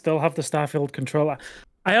now, I still have the Starfield controller.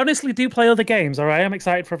 I honestly do play other games, all right? I'm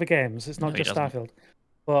excited for other games. It's not just Starfield.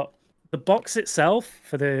 But the box itself,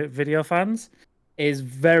 for the video fans, is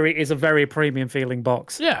a very premium feeling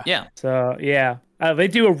box. Yeah. Yeah. So, yeah, they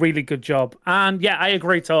do a really good job. And, yeah, I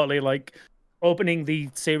agree totally. Like, opening the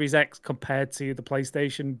Series X compared to the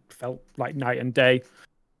PlayStation felt like night and day.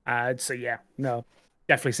 So, yeah, no.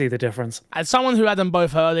 Definitely see the difference. As someone who had them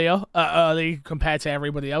both early compared to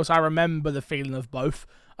everybody else, I remember the feeling of both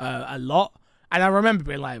a lot. And I remember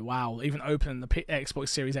being like, wow, even opening the Xbox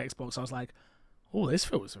Series Xbox, I was like, oh, this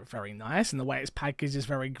feels very nice. And the way it's packaged is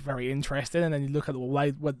very, very interesting. And then you look at the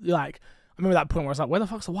way, like, I remember that point where I was like, where the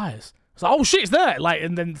fuck's the wires? It's like, oh shit, it's there. Like,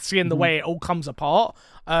 and then seeing the way it all comes apart.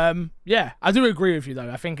 Yeah, I do agree with you though.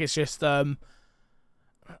 I think it's just, do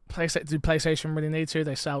PlayStation really need to?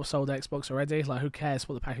 They sold Xbox already. Like, who cares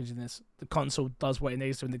what the packaging is? The console does what it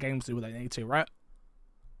needs to, and the games do what they need to, right?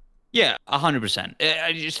 Yeah, 100%.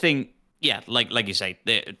 I just think, yeah, like you say,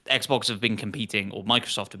 the Xbox have been competing, or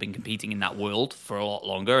Microsoft have been competing in that world for a lot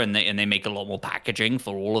longer, and they make a lot more packaging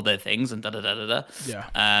for all of their things, and da.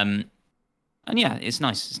 Yeah. And yeah, it's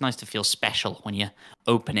nice. It's nice to feel special when you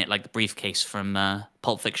open it, like the briefcase from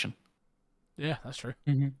Pulp Fiction. Yeah, that's true.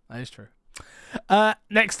 That is true.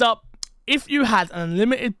 Next up, if you had an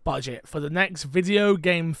unlimited budget for the next video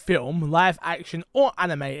game, film, live action, or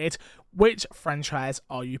animated, which franchise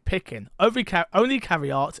are you picking? Only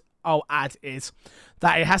caveat I'll add is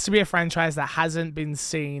that it has to be a franchise that hasn't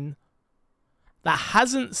seen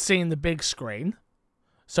the big screen.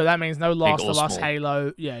 So that means no Last of Us,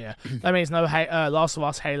 Halo. Yeah. That means no Last of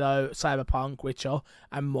Us, Halo, Cyberpunk, Witcher,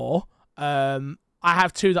 and more. I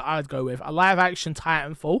have two that I'd go with. A live action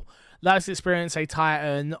Titanfall. Let's experience a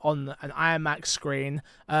Titan on an IMAX screen.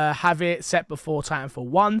 Have it set before Titanfall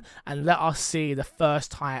 1, and let us see the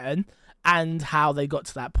first Titan and how they got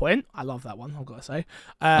to that point. I love that one, I've got to say.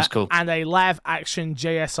 That's cool. And a live action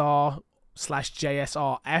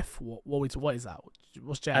JSR/JSRF. What is that?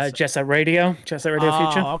 What's JSR? Jet Set Radio. Jet Set Radio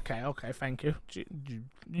Future. Okay, thank you. You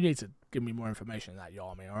need to give me more information on that, you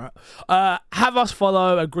army, alright? Have us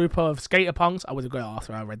follow a group of skater punks. I would have gone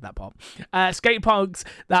after I read that part. Skate punks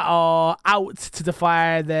that are out to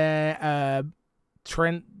defy their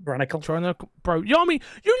Chronicle. Bro, you know what I mean?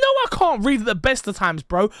 You know I can't read at the best of times,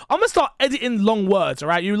 bro. I'm gonna start editing long words,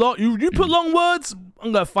 alright? You put long words,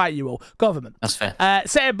 I'm gonna fight you all. Government. That's fair.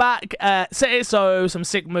 Set it back, set it so some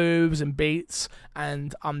sick moves and beats,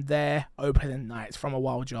 and I'm there opening nights from a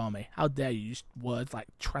wild army. How dare you use words like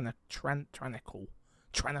tranicle.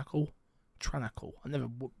 I never.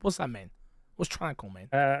 What's that mean? What's tranicle mean?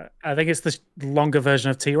 I think it's the longer version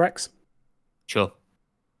of T-Rex. Sure.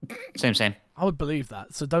 Same. I would believe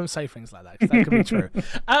that, so don't say things like that, 'cause that could be true.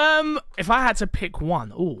 If I had to pick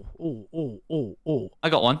one, I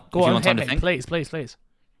got one. Go if you on, want time to hit me, think. please.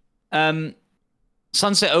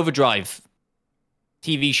 Sunset Overdrive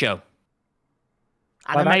TV show.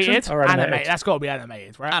 Animated? or animated? That's got to be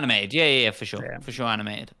animated, right? Animated, yeah, for sure. Yeah. For sure,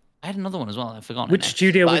 animated. I had another one as well. I've forgotten. Which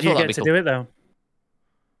studio would you get to do it, though?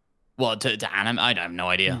 Well, to animate? I have no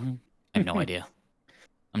idea. Mm-hmm. I have no idea.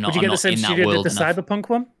 I'm not. Would you get the same studio that did the Cyberpunk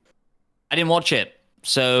one? I didn't watch it,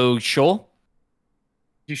 so sure.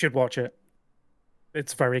 You should watch it.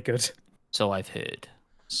 It's very good. So I've heard.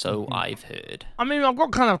 I've heard. I mean, I've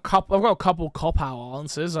got a couple cop-out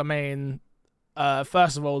answers. I mean,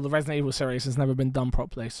 first of all, the Resident Evil series has never been done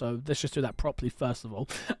properly, so let's just do that properly first of all.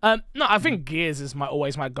 No, I think Gears is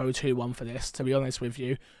always my go-to one for this, to be honest with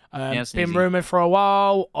you. It's been rumoured for a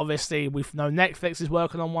while. Obviously, we've known Netflix is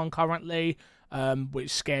working on one currently,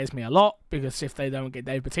 which scares me a lot, because if they don't get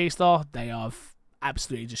Dave Bautista, they are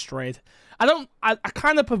absolutely destroyed. I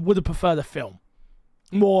kind of would have preferred a film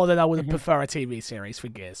more than I would have preferred a TV series for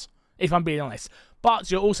Gears, if I'm being honest.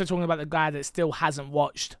 But you're also talking about the guy that still hasn't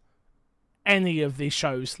watched any of these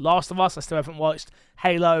shows. Last of Us, I still haven't watched.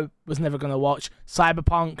 Halo, was never going to watch.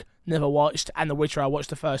 Cyberpunk, never watched. And The Witcher, I watched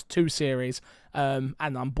the first 2 series. And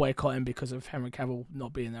I'm boycotting because of Henry Cavill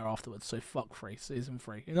not being there afterwards. So fuck season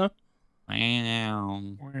 3, you know? Wow.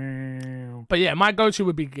 But yeah, my go-to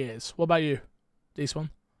would be Gears. What about you? This one?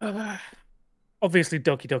 Obviously,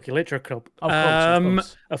 Doki Doki Literature Club.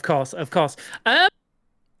 Of course. Of course.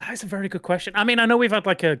 That's a very good question. I mean, I know we've had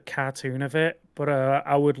like a cartoon of it, but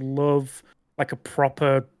I would love like a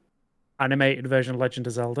proper animated version of Legend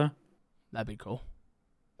of Zelda. That'd be cool.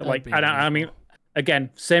 I mean, again,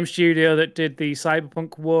 same studio that did the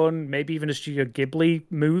Cyberpunk one, maybe even a Studio Ghibli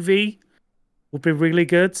movie would be really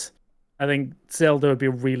good. I think Zelda would be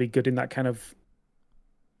really good in that kind of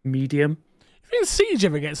medium. You think Siege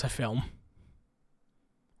ever gets a film?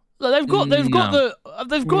 Like, they've got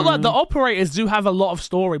like the operators do have a lot of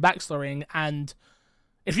backstory, and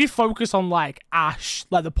if you focus on like Ash,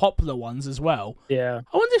 like the popular ones as well. Yeah.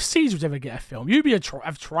 I wonder if Siege would ever get a film. Ubi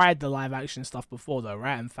have tried the live action stuff before though,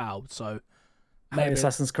 right? And failed. So maybe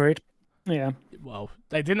Assassin's Creed. Yeah. Well,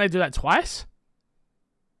 they do that twice.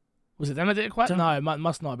 Was it them that did it quite? No, it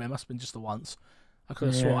must not have been. It must have been just the once. I could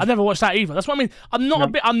have sworn. I never watched that either. That's what I mean. I'm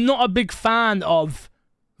not a big fan of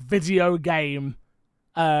video game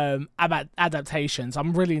adaptations.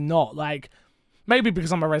 I'm really not. Like, maybe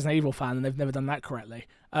because I'm a Resident Evil fan and they've never done that correctly.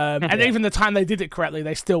 And even the time they did it correctly,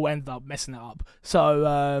 they still ended up messing it up.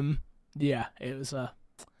 So yeah, it was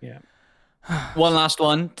yeah. One last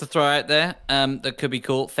one to throw out there that could be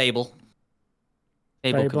cool. Fable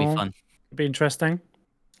could be fun. Could be interesting.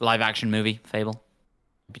 Live action movie. Fable.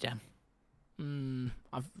 Be damn. D&D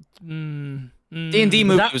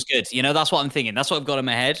movie was good. You know, that's what I'm thinking. That's what I've got in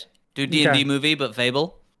my head. Do D&D movie, but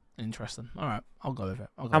Fable. Interesting. All right, I'll go with it.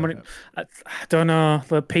 I don't know.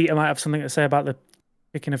 Peter might have something to say about the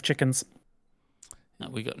picking of chickens. No.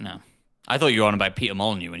 I thought you were on about Peter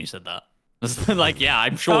Molyneux when you said that. Like, yeah,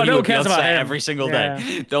 I'm sure he would be upset every single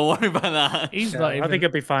day. Don't worry about that. He's not even, I think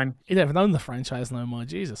it'd be fine. He doesn't even own the franchise no more.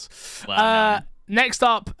 Jesus. Well, no. Next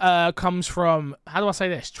up comes from, how do I say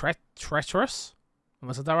this? Treacherous? Am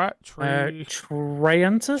I said that right?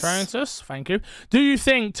 Triantus, thank you. Do you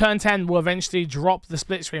think Turn 10 will eventually drop the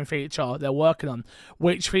split screen feature they're working on?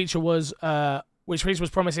 Which feature was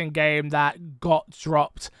promising game that got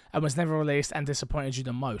dropped and was never released and disappointed you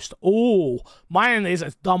the most? Oh, mine is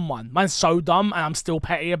a dumb one. Mine's so dumb and I'm still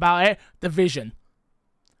petty about it. Division.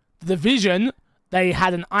 Division, they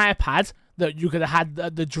had an iPad that you could have had.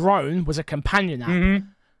 The drone was a companion app.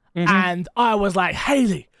 And I was like,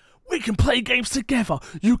 Haley, we can play games together.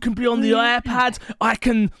 You can be on the iPad. I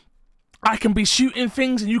can be shooting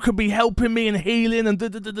things, and you can be helping me and healing and da.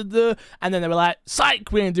 And then they were like,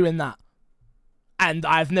 "Psych, we ain't doing that." And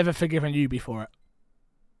I've never forgiven you for it.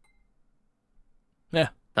 Yeah,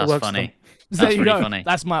 that's funny. So there you go. Funny.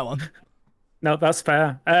 That's my one. No, that's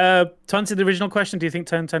fair. To answer the original question, do you think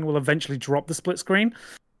Turn 10 will eventually drop the split screen?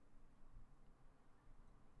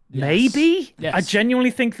 Yes. Maybe. Yes. I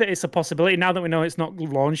genuinely think that it's a possibility now that we know it's not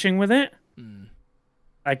launching with it.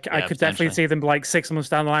 I could definitely see them like 6 months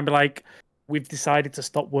down the line be like, we've decided to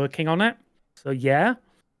stop working on it. So yeah.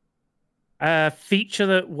 A feature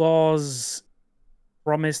that was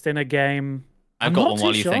promised in a game. I've got one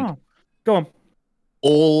while you think. Go on.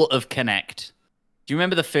 All of Connect. Do you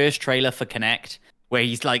remember the first trailer for Connect? Where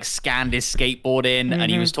he's like scanned his skateboard in and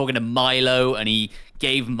he was talking to Milo and he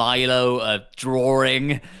gave Milo a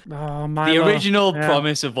drawing. Oh, Milo. The original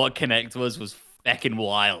promise of what Connect was feckin'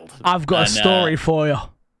 wild. I've got a story for you.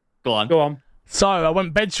 Go on. Go on. So I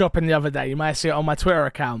went bed shopping the other day. You might see it on my Twitter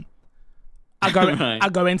account. I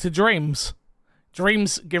go into Dreams.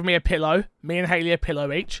 Dreams give me a pillow, me and Haley a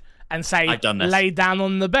pillow each, and say, lay down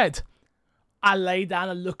on the bed. I lay down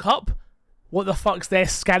and look up. What the fuck's there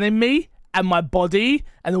scanning me? and my body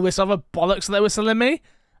and all this other bollocks that they were selling me,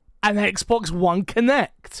 and Xbox One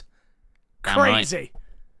Connect. Crazy.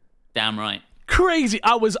 Damn right. Crazy.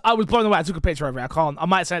 I was blown away. I took a picture of it. I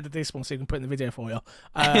might send it to this one so you can put it in the video for you.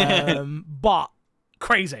 But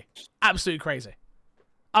crazy. Absolutely crazy.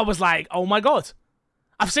 I was like, oh my God.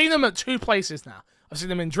 I've seen them at 2 places now. I've seen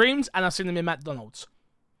them in Dreams and I've seen them in McDonald's.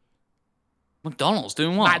 McDonald's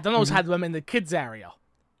doing what? McDonald's had them in the kids area.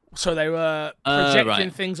 So they were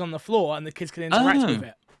projecting things on the floor and the kids could interact with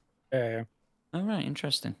it. Yeah. Oh, right.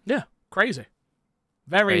 Interesting. Yeah. Crazy.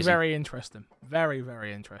 Very, Crazy. very interesting. Very,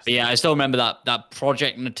 very interesting. But yeah, I still remember that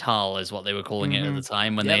Project Natal is what they were calling it at the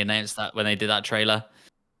time when they announced that, when they did that trailer.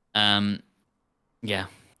 Yeah.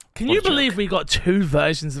 Can you believe we got 2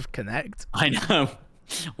 versions of Kinect? I know.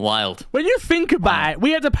 Wild. When you think about it,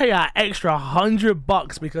 we had to pay our extra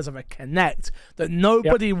 $100 because of a Kinect that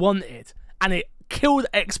nobody wanted, and it killed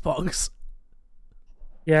Xbox.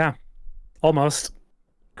 Yeah. Almost.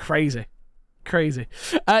 Crazy.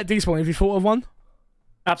 D-Spawn, have you thought of one?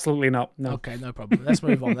 Absolutely not. No. Okay, no problem. Let's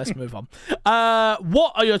move on.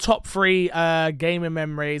 What are your top 3 gaming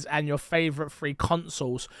memories and your favorite 3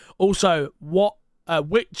 consoles? Also,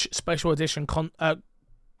 which special edition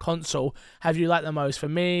console have you liked the most? For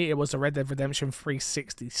me, it was the Red Dead Redemption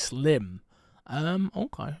 360 Slim.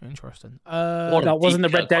 Okay, interesting. That wasn't the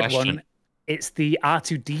Red Dead one. It's the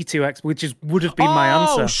R2D2X, which would have been my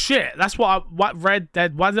answer. Oh shit! That's what Red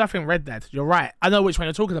Dead. Why did I think Red Dead? You're right. I know which one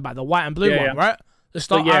you're talking about. The white and blue one, right? The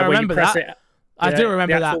start. I remember that. I do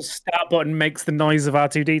remember the actual start button makes the noise of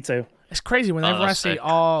R2D2. It's crazy. Whenever I see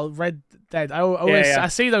Red Dead, I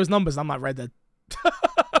see those numbers. I'm like Red Dead.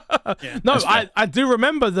 No, I do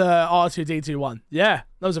remember the R2D2 one. Yeah,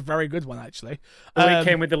 that was a very good one actually. It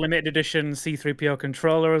came with the limited edition C3PO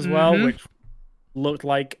controller as well, which looked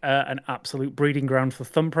like an absolute breeding ground for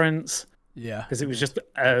thumbprints. Yeah, because it was just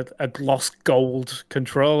a gloss gold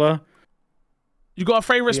controller. You got a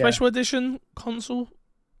favorite special edition console,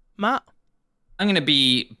 Matt? I'm going to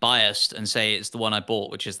be biased and say it's the one I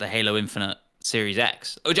bought, which is the Halo Infinite Series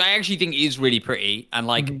X, which I actually think is really pretty. And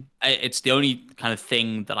like, it's the only kind of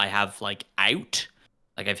thing that I have like out.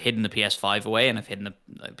 Like I've hidden the PS5 away and I've hidden the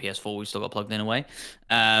PS4 we've still got plugged in away.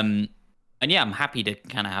 And yeah, I'm happy to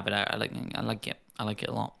kind of have it out. I like it. I like it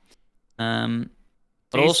a lot.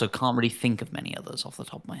 But I also can't really think of many others off the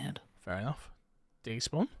top of my head. Fair enough.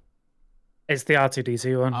 D-Spawn? It's the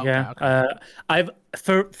R2D2 one, Okay. I've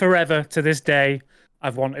forever to this day,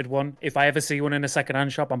 I've wanted one. If I ever see one in a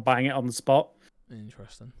secondhand shop, I'm buying it on the spot.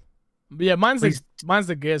 Interesting. But yeah, mine's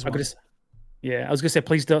the Gears one. I was gonna say,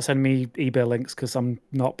 please don't send me eBay links because I'm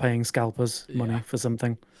not paying scalpers money for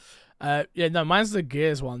something. Mine's the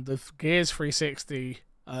Gears one. The Gears 360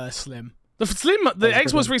 Slim. The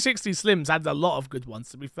Xbox 360 Slims had a lot of good ones,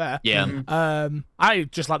 to be fair. Yeah. I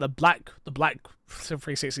just like the black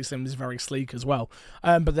 360 Slim is very sleek as well.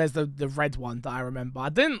 But there's the red one that I remember. I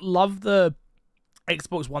didn't love the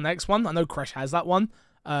Xbox One X one. I know Crash has that one.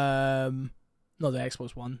 Not the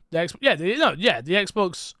Xbox One. The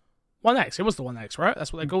Xbox One X. It was the One X, right?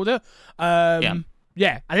 That's what they called it.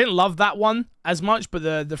 Yeah, I didn't love that one as much, but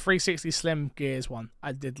the 360 Slim Gears one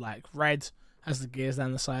I did like. Red has the gears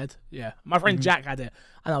down the side. Yeah, my friend Jack had it,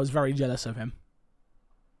 and I was very jealous of him.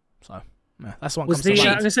 So yeah, that's one. Was the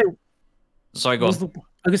sorry, go on. I was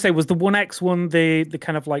gonna say, was the One X one the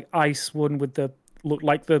kind of like ice one with the look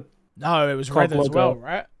like the? No, it was red as well,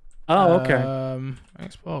 right? Oh, okay.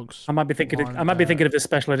 Xbox. I might be thinking of the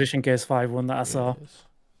special edition Gears 5 one that I saw.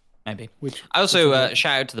 Maybe. Which I also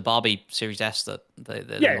shout out to the Barbie Series S that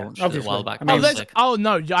they launched a while back.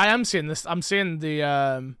 I am seeing this. I'm seeing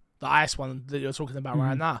the ice one that you're talking about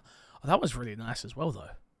right now. Oh, that was really nice as well, though.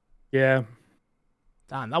 Yeah.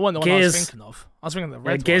 Damn, that wasn't the one I was thinking of. I was thinking of the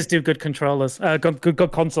red. Gears do good controllers.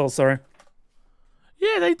 Good consoles. Sorry.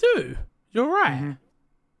 Yeah, they do. You're right.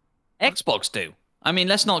 Xbox do. I mean,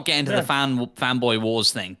 let's not get into the fanboy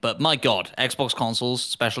wars thing, but my God, Xbox consoles,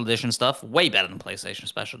 special edition stuff, way better than PlayStation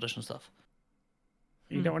special edition stuff.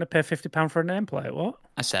 You don't want to pay £50 for a nameplate, what?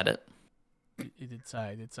 I said it. You did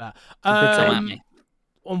say. Come at me.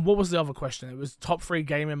 What was the other question? It was top 3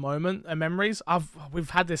 gaming moment and memories.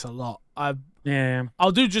 We've had this a lot. I'll do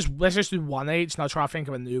let's just do one each, and I'll try to think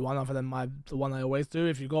of a new one other than the one I always do.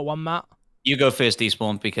 If you got one, Matt, you go first,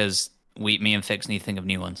 Despawn, because me and Fix need to think of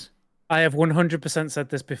new ones. I have 100% said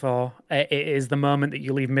this before. It is the moment that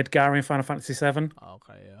you leave Midgar in Final Fantasy VII.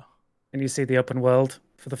 Okay, yeah. And you see the open world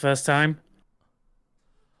for the first time.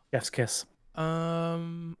 Chef's kiss. It's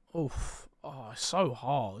so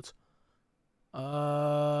hard.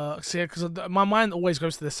 See, because my mind always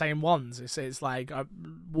goes to the same ones. It's like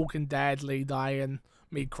Walking Dead, Lee dying,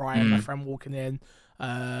 me crying, my friend walking in.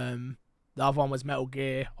 The other one was Metal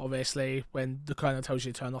Gear, obviously, when the kernel tells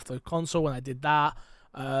you to turn off the console, and I did that.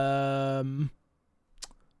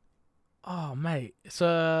 Oh, mate, it's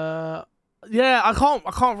yeah, I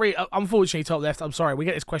can't read. Unfortunately, top left. I'm sorry. We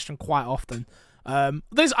get this question quite often.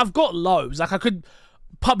 I've got loads. Like I could,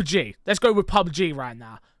 PUBG. Let's go with PUBG right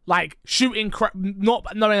now. Like shooting,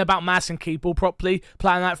 not knowing about mouse and keyboard properly,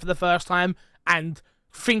 playing that for the first time, and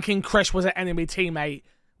thinking Crash was an enemy teammate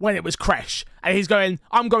when it was Crash, and he's going,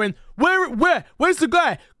 I'm going, where's the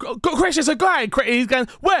guy? Crash is a guy. He's going,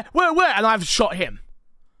 where, and I've shot him.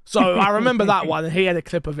 So I remember that one, and he had a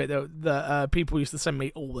clip of it that people used to send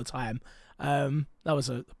me all the time. That was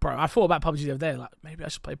bro. I thought about PUBG the other day, like maybe I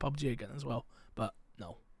should play PUBG again as well, but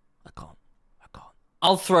no, I can't.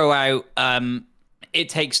 I'll throw out It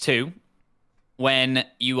Takes Two, when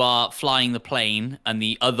you are flying the plane and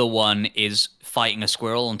the other one is fighting a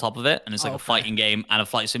squirrel on top of it, and it's like a fighting game and a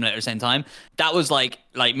flight simulator at the same time. That was like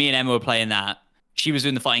me and Emma were playing that. She was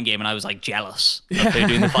doing the fighting game, and I was like jealous of her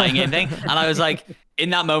doing the fighting game thing. And I was like, in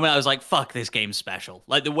that moment, I was like, fuck, this game's special.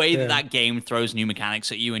 Like the way that game throws new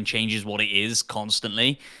mechanics at you and changes what it is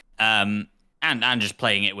constantly. And just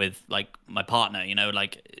playing it with like my partner, you know,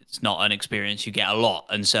 like it's not an experience you get a lot.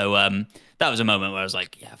 And so that was a moment where I was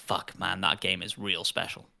like, yeah, fuck, man, that game is real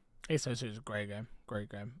special. It's a great game.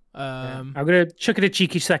 I'm going to chuck in a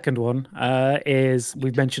cheeky second one. Is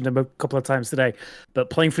we've mentioned them a couple of times today, but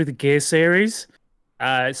playing through the Gears series.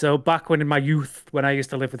 So back when in my youth, when I used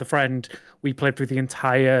to live with a friend, we played through the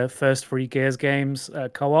entire first 3 Gears games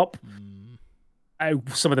co-op.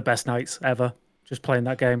 Some of the best nights ever, just playing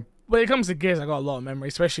that game. When it comes to Gears, I got a lot of memory,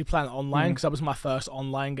 especially playing it online, because that was my first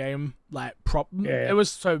online game. Like it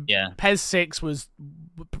was PES 6 was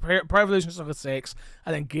Pro Evolution Soccer 6,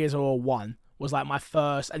 and then Gears of War 1 was like my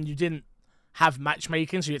first, and you didn't have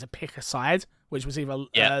matchmaking, so you had to pick a side, which was either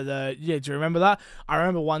do you remember that? I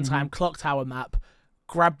remember one time Clock Tower map,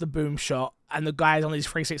 grabbed the boom shot, and the guy's on his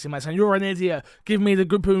 360 map saying, "You're an idiot, give me the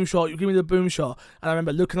good boom shot, you give me the boom shot." And I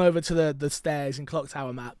remember looking over to the stairs in Clock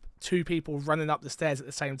Tower map, 2 people running up the stairs at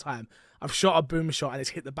the same time. I've shot a boom shot and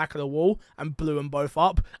it's hit the back of the wall and blew them both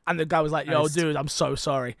up. And the guy was like, "Yo, dude, I'm so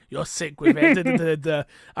sorry. You're sick with it."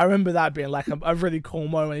 I remember that being like a really cool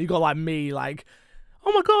moment. You got like me like,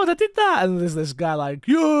 "Oh my god, I did that!" And there's this guy like,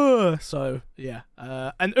 "Yeah." So yeah,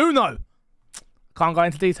 and Uno. Can't go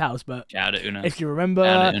into details, but shout out Uno. If you remember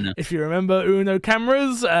Uno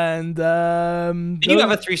cameras and did you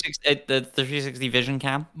have a 360 the 360 Vision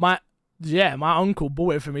cam? My uncle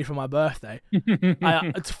bought it for me for my birthday,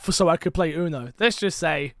 so I could play Uno. Let's just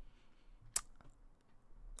say,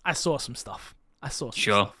 I saw some stuff.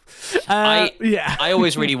 Sure. I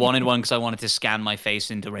always really wanted one because I wanted to scan my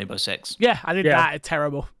face into Rainbow Six. Yeah, I did that. It's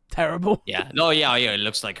terrible. Yeah. No, yeah. It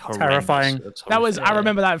looks like horrendous. Terrifying. That was. I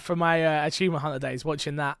remember that from my Achievement Hunter days.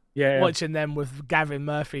 Watching that. Yeah. Watching them with Gavin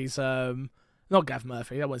Murphy's. Not Gav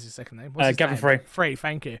Murphy. That was his second name. What's his Gavin name? Free. Free.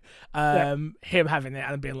 Thank you. Him having it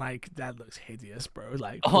and being like, "That looks hideous, bro."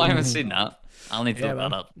 Like. Oh, I haven't seen that. I'll need to look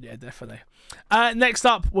that up. Yeah, definitely. Next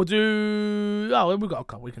up, we'll do. Oh, we've got a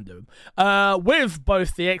couple. We can do them. With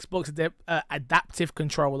both the Xbox adaptive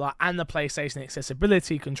controller and the PlayStation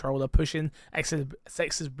accessibility controller pushing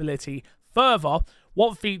accessibility further,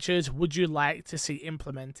 what features would you like to see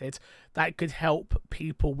implemented that could help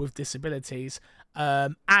people with disabilities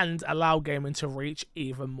and allow gaming to reach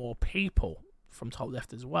even more people? From top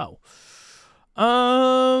left as well.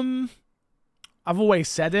 I've always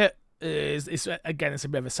said it. It's a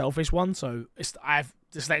bit of a selfish one. So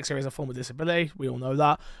dyslexia is a form of disability. We all know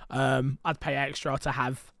that. I'd pay extra to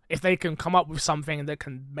have, if they can come up with something that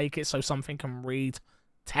can make it so something can read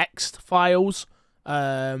text files.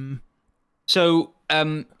 So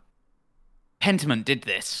Pentiment did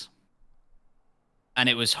this, and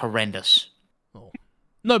it was horrendous. Oh.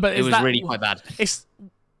 No, but it was really quite bad.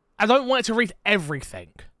 I don't want it to read everything.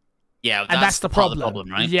 Yeah, and that's the problem. Part of the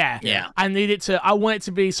problem, right? Yeah. I want it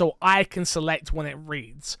to be so I can select when it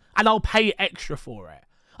reads, and I'll pay extra for it.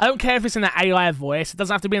 I don't care if it's in an AI voice. It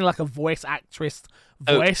doesn't have to be in like a voice actress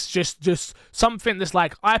voice. Just something that's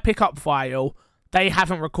like, I pick up file, they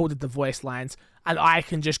haven't recorded the voice lines, and I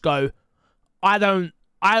can just go, I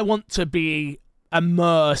want to be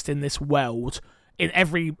immersed in this world, in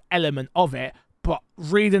every element of it, but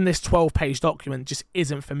reading this 12-page document just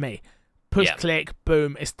isn't for me. Click,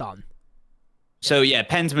 boom, it's done. So yeah,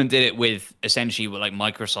 Pentiment did it with essentially like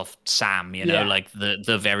Microsoft Sam, like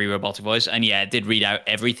the very robotic voice, and yeah, it did read out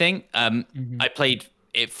everything. I played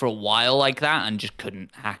it for a while like that and just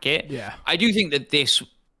couldn't hack it. Yeah, I do think that this,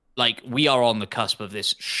 like, we are on the cusp of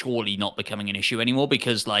this surely not becoming an issue anymore,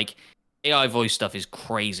 because like AI voice stuff is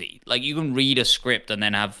crazy. Like you can read a script and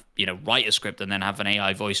then have, write a script and then have an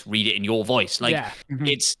AI voice read it in your voice. Like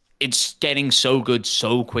it's getting so good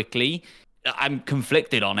so quickly. I'm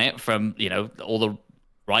conflicted on it from, all the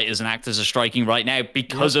writers and actors are striking right now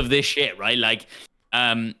because of this shit, right? Like,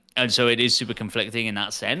 and so it is super conflicting in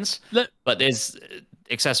that sense. But there's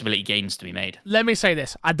accessibility gains to be made. Let me say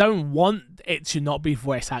this. I don't want it to not be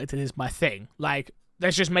voice acted is my thing. Like,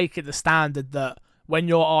 let's just make it the standard that when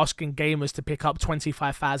you're asking gamers to pick up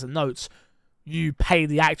 25,000 notes, you pay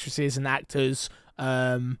the actresses and actors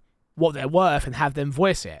what they're worth and have them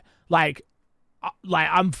voice it. Like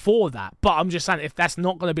I'm for that, but I'm just saying if that's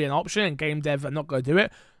not going to be an option and game dev are not going to do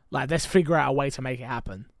it, like let's figure out a way to make it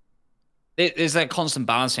happen. There's that constant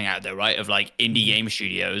balancing out there, right? Of like indie game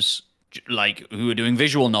studios, like who are doing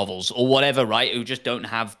visual novels or whatever, right? Who just don't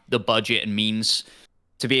have the budget and means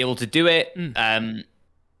to be able to do it.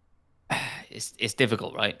 It's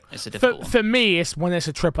difficult, right? It's a difficult one. For me, it's when it's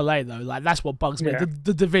a AAA though. Like that's what bugs me.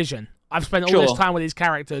 The Division. I've spent all this time with these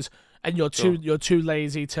characters, and you're too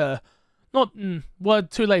lazy to.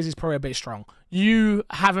 Too lazy is probably a bit strong. You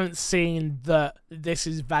haven't seen that this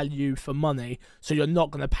is value for money, so you're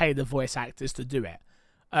not going to pay the voice actors to do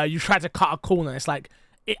it. You try to cut a corner. It's like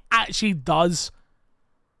it actually does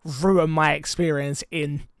ruin my experience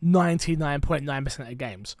in 99.9% of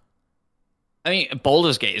games. I mean,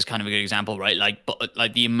 Baldur's Gate is kind of a good example, right?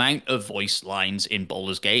 Like the amount of voice lines in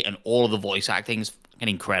Baldur's Gate and all of the voice acting is fucking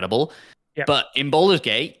incredible. Yep. But in Baldur's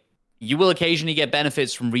Gate, you will occasionally get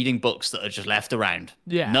benefits from reading books that are just left around.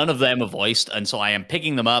 Yeah. None of them are voiced, and so I am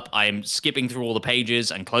picking them up. I am skipping through all the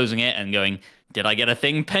pages and closing it and going, did I get a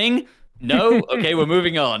thing ping? No? Okay, we're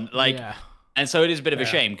moving on. And so it is a bit of a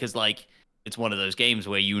shame because, like, it's one of those games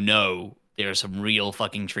where there are some real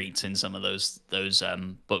fucking treats in some of those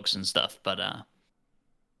books and stuff. But,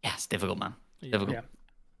 it's difficult, man. Difficult.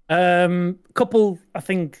 Yeah. Couple, I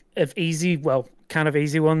think, of kind of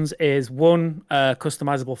easy ones is one,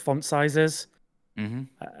 customizable font sizes.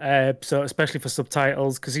 So especially for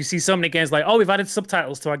subtitles, because you see so many games like, we've added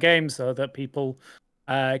subtitles to our game so that people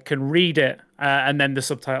can read it, and then the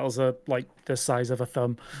subtitles are like the size of a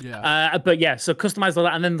thumb. So customize all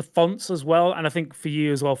that, and then the fonts as well. And I think for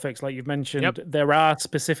you as well, Fix, like you've mentioned, there are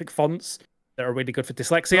specific fonts that are really good for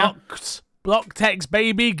dyslexia. Block text,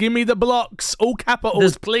 baby, give me the blocks, all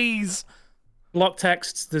capitals, please. Block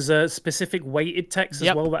texts, there's a specific weighted text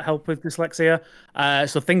as well that help with dyslexia.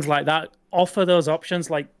 So things like that, offer those options,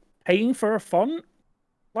 like paying for a font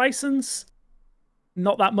license,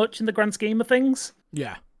 not that much in the grand scheme of things.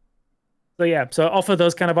 So offer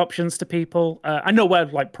those kind of options to people. I know we're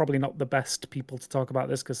like probably not the best people to talk about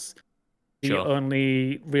this because the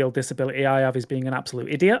only real disability I have is being an absolute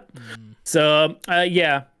idiot. So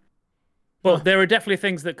but there are definitely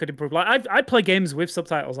things that could improve. Like I play games with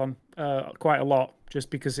subtitles on quite a lot just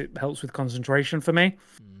because it helps with concentration for me.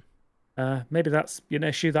 Maybe that's an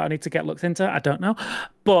issue that I need to get looked into. I don't know.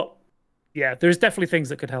 But yeah, there's definitely things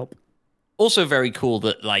that could help. Also very cool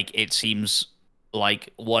that like it seems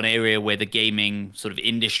like one area where the gaming sort of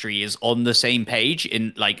industry is on the same page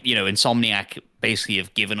in like, Insomniac basically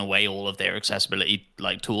have given away all of their accessibility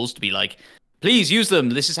like tools to be like, please use them.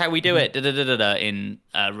 This is how we do it. In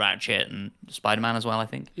Ratchet and Spider-Man as well, I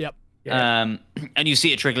think. Yep. And you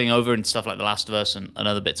see it trickling over and stuff like The Last of Us and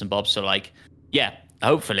other bits and bobs. So like,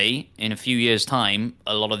 hopefully in a few years' time,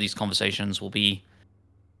 a lot of these conversations will be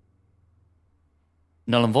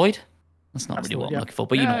null and void. That's not really what I'm looking for,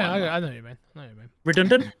 but I know what you mean.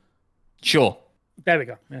 Redundant? Sure. There we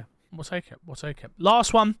go. Yeah. We'll take it.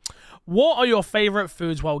 Last one. What are your favorite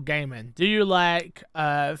foods while gaming? Do you like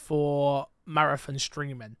for marathon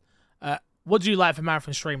streaming? What do you like for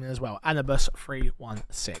marathon streaming as well?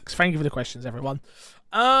 Anubis316. Thank you for the questions, everyone.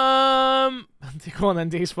 Go on then,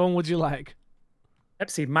 D-Spawn. What do you like?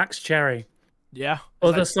 Pepsi Max Cherry. Yeah.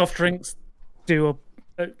 Other soft drinks do,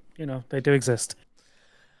 they do exist.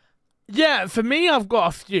 Yeah, for me, I've got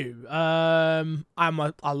a few. I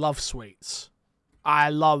love sweets. I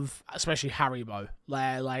love especially Haribo.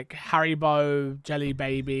 Like Haribo, Jelly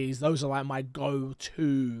Babies. Those are like my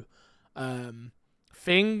go-to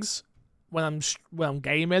things when I'm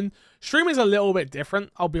gaming. Streaming's a little bit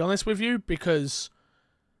different, I'll be honest with you, because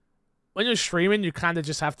when you're streaming, you kind of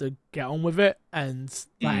just have to get on with it, and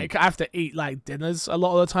like I have to eat like dinners a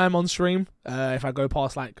lot of the time on stream. If I go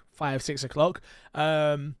past like 5-6 o'clock.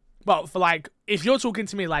 But for like, if you're talking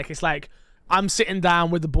to me like it's like I'm sitting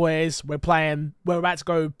down with the boys, we're about to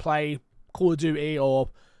go play Call of Duty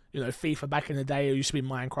or FIFA back in the day. It used to be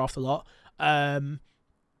Minecraft a lot. I'm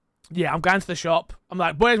going to the shop. I'm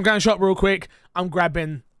like, boys, I'm going to the shop real quick. I'm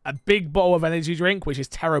grabbing a big bottle of energy drink, which is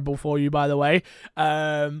terrible for you, by the way.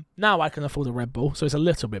 Now I can afford a Red Bull, so it's a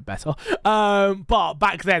little bit better. But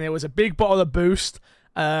back then it was a big bottle of Boost.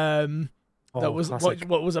 That was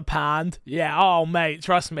what was a pound. Yeah. Oh mate,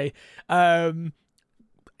 trust me.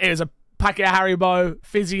 It was a packet of Haribo,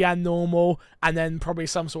 fizzy and normal, and then probably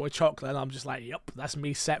some sort of chocolate. And I'm just like, yep, that's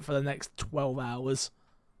me set for the next 12 hours.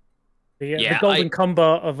 The golden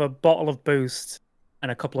combo of a bottle of Boost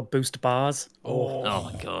and a couple of Boost bars. Oh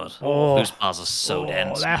my god. Oh. Boost bars are so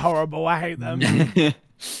dense. They're horrible. I hate them.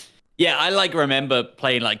 Yeah, I remember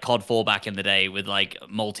playing like COD 4 back in the day with like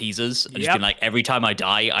Maltesers and just being like, every time I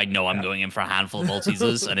die, I know I'm going in for a handful of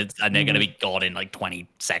Maltesers and they're gonna be gone in like 20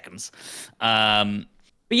 seconds.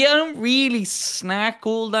 But yeah, I don't really snack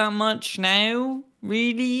all that much now,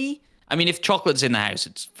 really. I mean, if chocolate's in the house,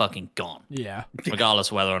 it's fucking gone. Yeah. Regardless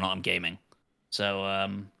of whether or not I'm gaming. So,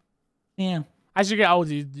 yeah. As you get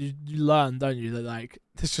older, you learn, don't you, that like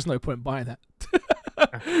there's just no point buying it.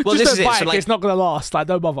 Well, this is it. So, like, it's not gonna last. Like,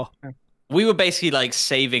 don't bother. We were basically like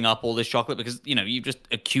saving up all this chocolate because you just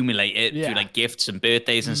accumulate it through like gifts and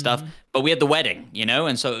birthdays and stuff. But we had the wedding,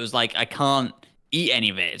 and so it was like I can't eat any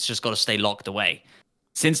of it. It's just got to stay locked away.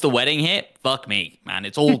 Since the wedding hit, fuck me, man,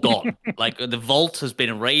 it's all gone. Like the vault has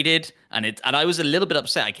been raided, and I was a little bit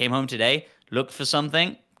upset. I came home today, looked for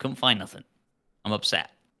something, couldn't find nothing. I'm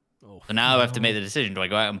upset. So now I have to make the decision: do I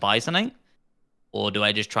go out and buy something, or do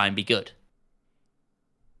I just try and be good?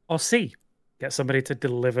 Or get somebody to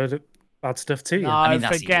deliver bad stuff to you. No, I mean,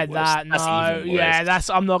 forget that. No, yeah,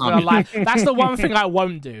 I'm not gonna lie. That's the one thing I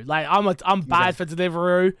won't do. Like, I'm bad for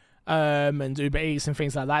Deliveroo. And Uber Eats and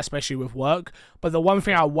things like that, especially with work. But the one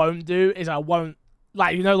thing I won't do is I won't,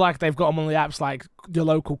 like, like they've got them on the apps, like your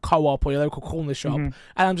local co-op or your local corner shop. And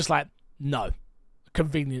I'm just like, no.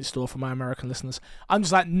 Convenience store for my American listeners. I'm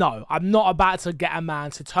just like, no. I'm not about to get a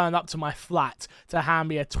man to turn up to my flat to hand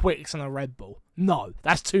me a Twix and a Red Bull. No,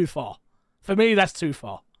 that's too far. For me, that's too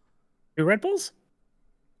far. 2 Red Bulls?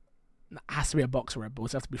 It has to be a box of Red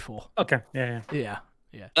Bulls. It has to be 4. Okay, yeah.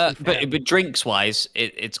 But drinks wise,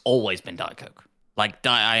 it's always been Diet Coke. Like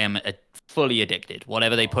I am fully addicted.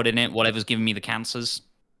 Whatever they put in it, whatever's giving me the cancers,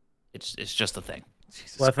 it's just a thing.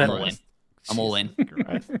 I'm all in.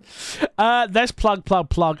 Let's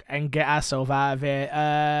plug, and get ourselves out of here.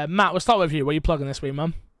 Matt, we'll start with you. What are you plugging this week,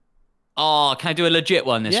 man? Oh, can I do a legit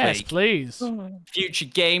one this week? Yes, please. Future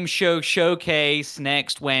Game Show Showcase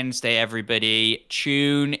next Wednesday, everybody.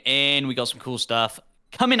 Tune in. We got some cool stuff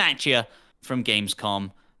coming at you from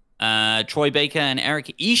Gamescom. Troy Baker and Eric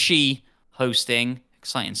Ishii hosting.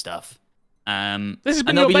 Exciting stuff. This has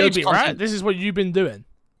been your baby, right? This is what you've been doing.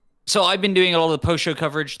 So I've been doing a lot of the post-show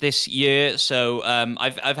coverage this year. So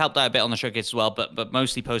I've helped out a bit on the showcase as well, but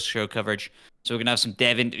mostly post-show coverage. So we're going to have some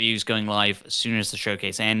dev interviews going live as soon as the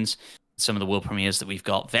showcase ends. Some of the world premieres that we've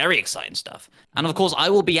got. Very exciting stuff. And of course,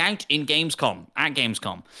 I will be out in Gamescom, at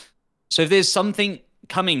Gamescom. So if there's something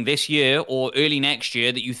coming this year or early next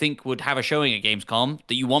year that you think would have a showing at Gamescom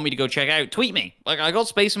that you want me to go check out, tweet me. Like, I got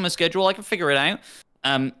space on my schedule. I can figure it out.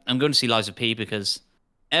 I'm going to see Lies of P because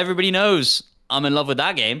everybody knows I'm in love with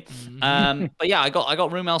that game. But yeah, I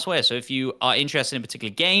got room elsewhere. So if you are interested in a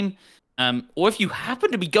particular game, or if you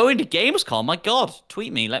happen to be going to Gamescom, my God,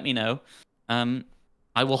 tweet me, let me know.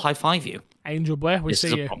 I will high five you. Angel Boy, we see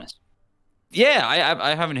you. This is a promise. Yeah,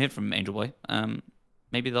 I haven't heard from Angel Boy.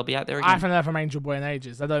 Maybe they'll be out there again. I haven't heard from Angel Boy in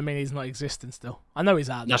ages. That don't mean he's not existing still. I know he's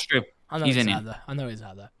out there. That's true. I know he's out there. I know he's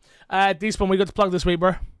out there. D-Spawn, we got to plug this week,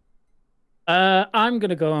 bro. I'm going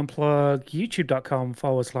to go and plug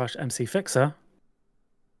youtube.com/MCFixer.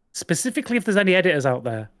 Specifically, if there's any editors out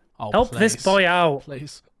there. Help this boy out.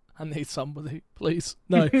 Please. I need somebody. Please.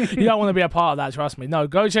 No, you don't want to be a part of that, trust me. No,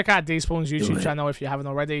 go check out D-Spawn's YouTube channel if you haven't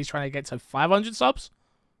already. He's trying to get to 500 subs.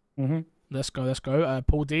 Let's go.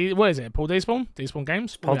 Paul D. What is it? Paul D-Spawn? D-Spawn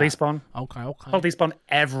Games? Paul D-Spawn. Okay. Paul D-Spawn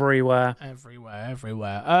everywhere.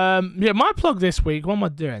 Everywhere. Yeah, my plug this week, what am I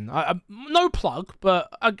doing? No plug,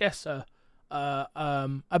 but I guess a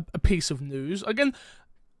piece of news. Again,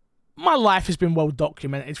 my life has been well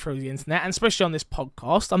documented through the internet, and especially on this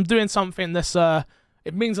podcast. I'm doing something that's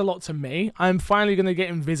it means a lot to me. I'm finally going to get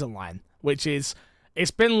Invisalign, which is, it's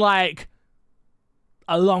been like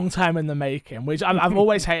a long time in the making, which I've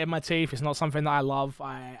always hated my teeth. It's not something that I love.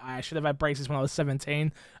 I should have had braces when I was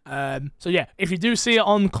 17. So yeah, if you do see it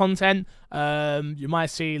on content, you might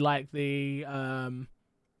see like the,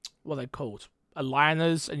 what are they called?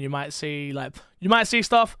 Aligners, and you might see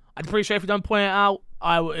stuff. I'd appreciate if you don't point it out.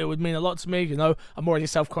 It would mean a lot to me, I'm already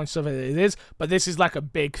self-conscious of it is, but this is like a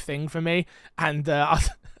big thing for me, and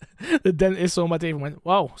The dentist saw my teeth and went,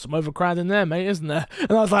 "Whoa, some overcrowding there, mate, isn't there?"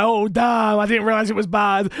 And I was like, "Oh, damn, I didn't realize it was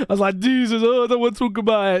bad." I was like, "Jesus, I don't want to talk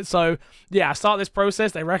about it." So, yeah, I start this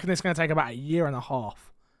process. They reckon it's going to take about 1.5 years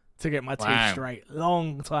to get my teeth straight.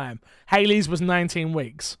 Long time. Haley's was 19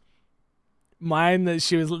 weeks. Mine,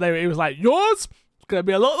 it was like, "Yours? It's going to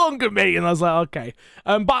be a lot longer than me." And I was like, okay.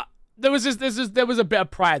 But there was a bit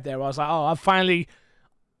of pride there. I was like, oh,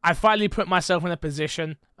 I finally put myself in a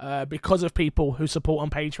position because of people who support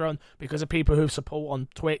on Patreon, because of people who support on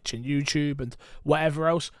Twitch and YouTube and whatever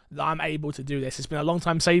else, that I'm able to do this. It's been a long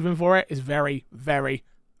time saving for it. It's very, very,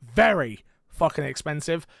 very fucking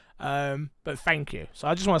expensive. But thank you. So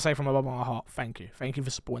I just want to say from the bottom of my heart, thank you. Thank you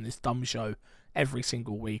for supporting this dumb show every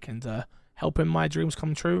single week and helping my dreams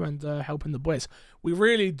come true and helping the boys. We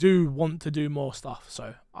really do want to do more stuff,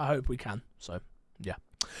 so I hope we can. So, yeah.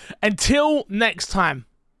 Until next time,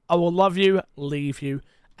 I will love you, leave you,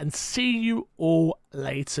 and see you all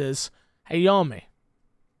laters. Hey, Yami.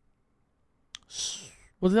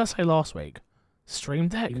 What did I say last week? Stream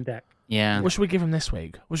Deck? Stream Deck. Yeah. What should we give him this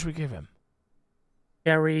week? What should we give him?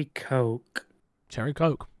 Cherry Coke. Cherry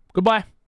Coke. Goodbye.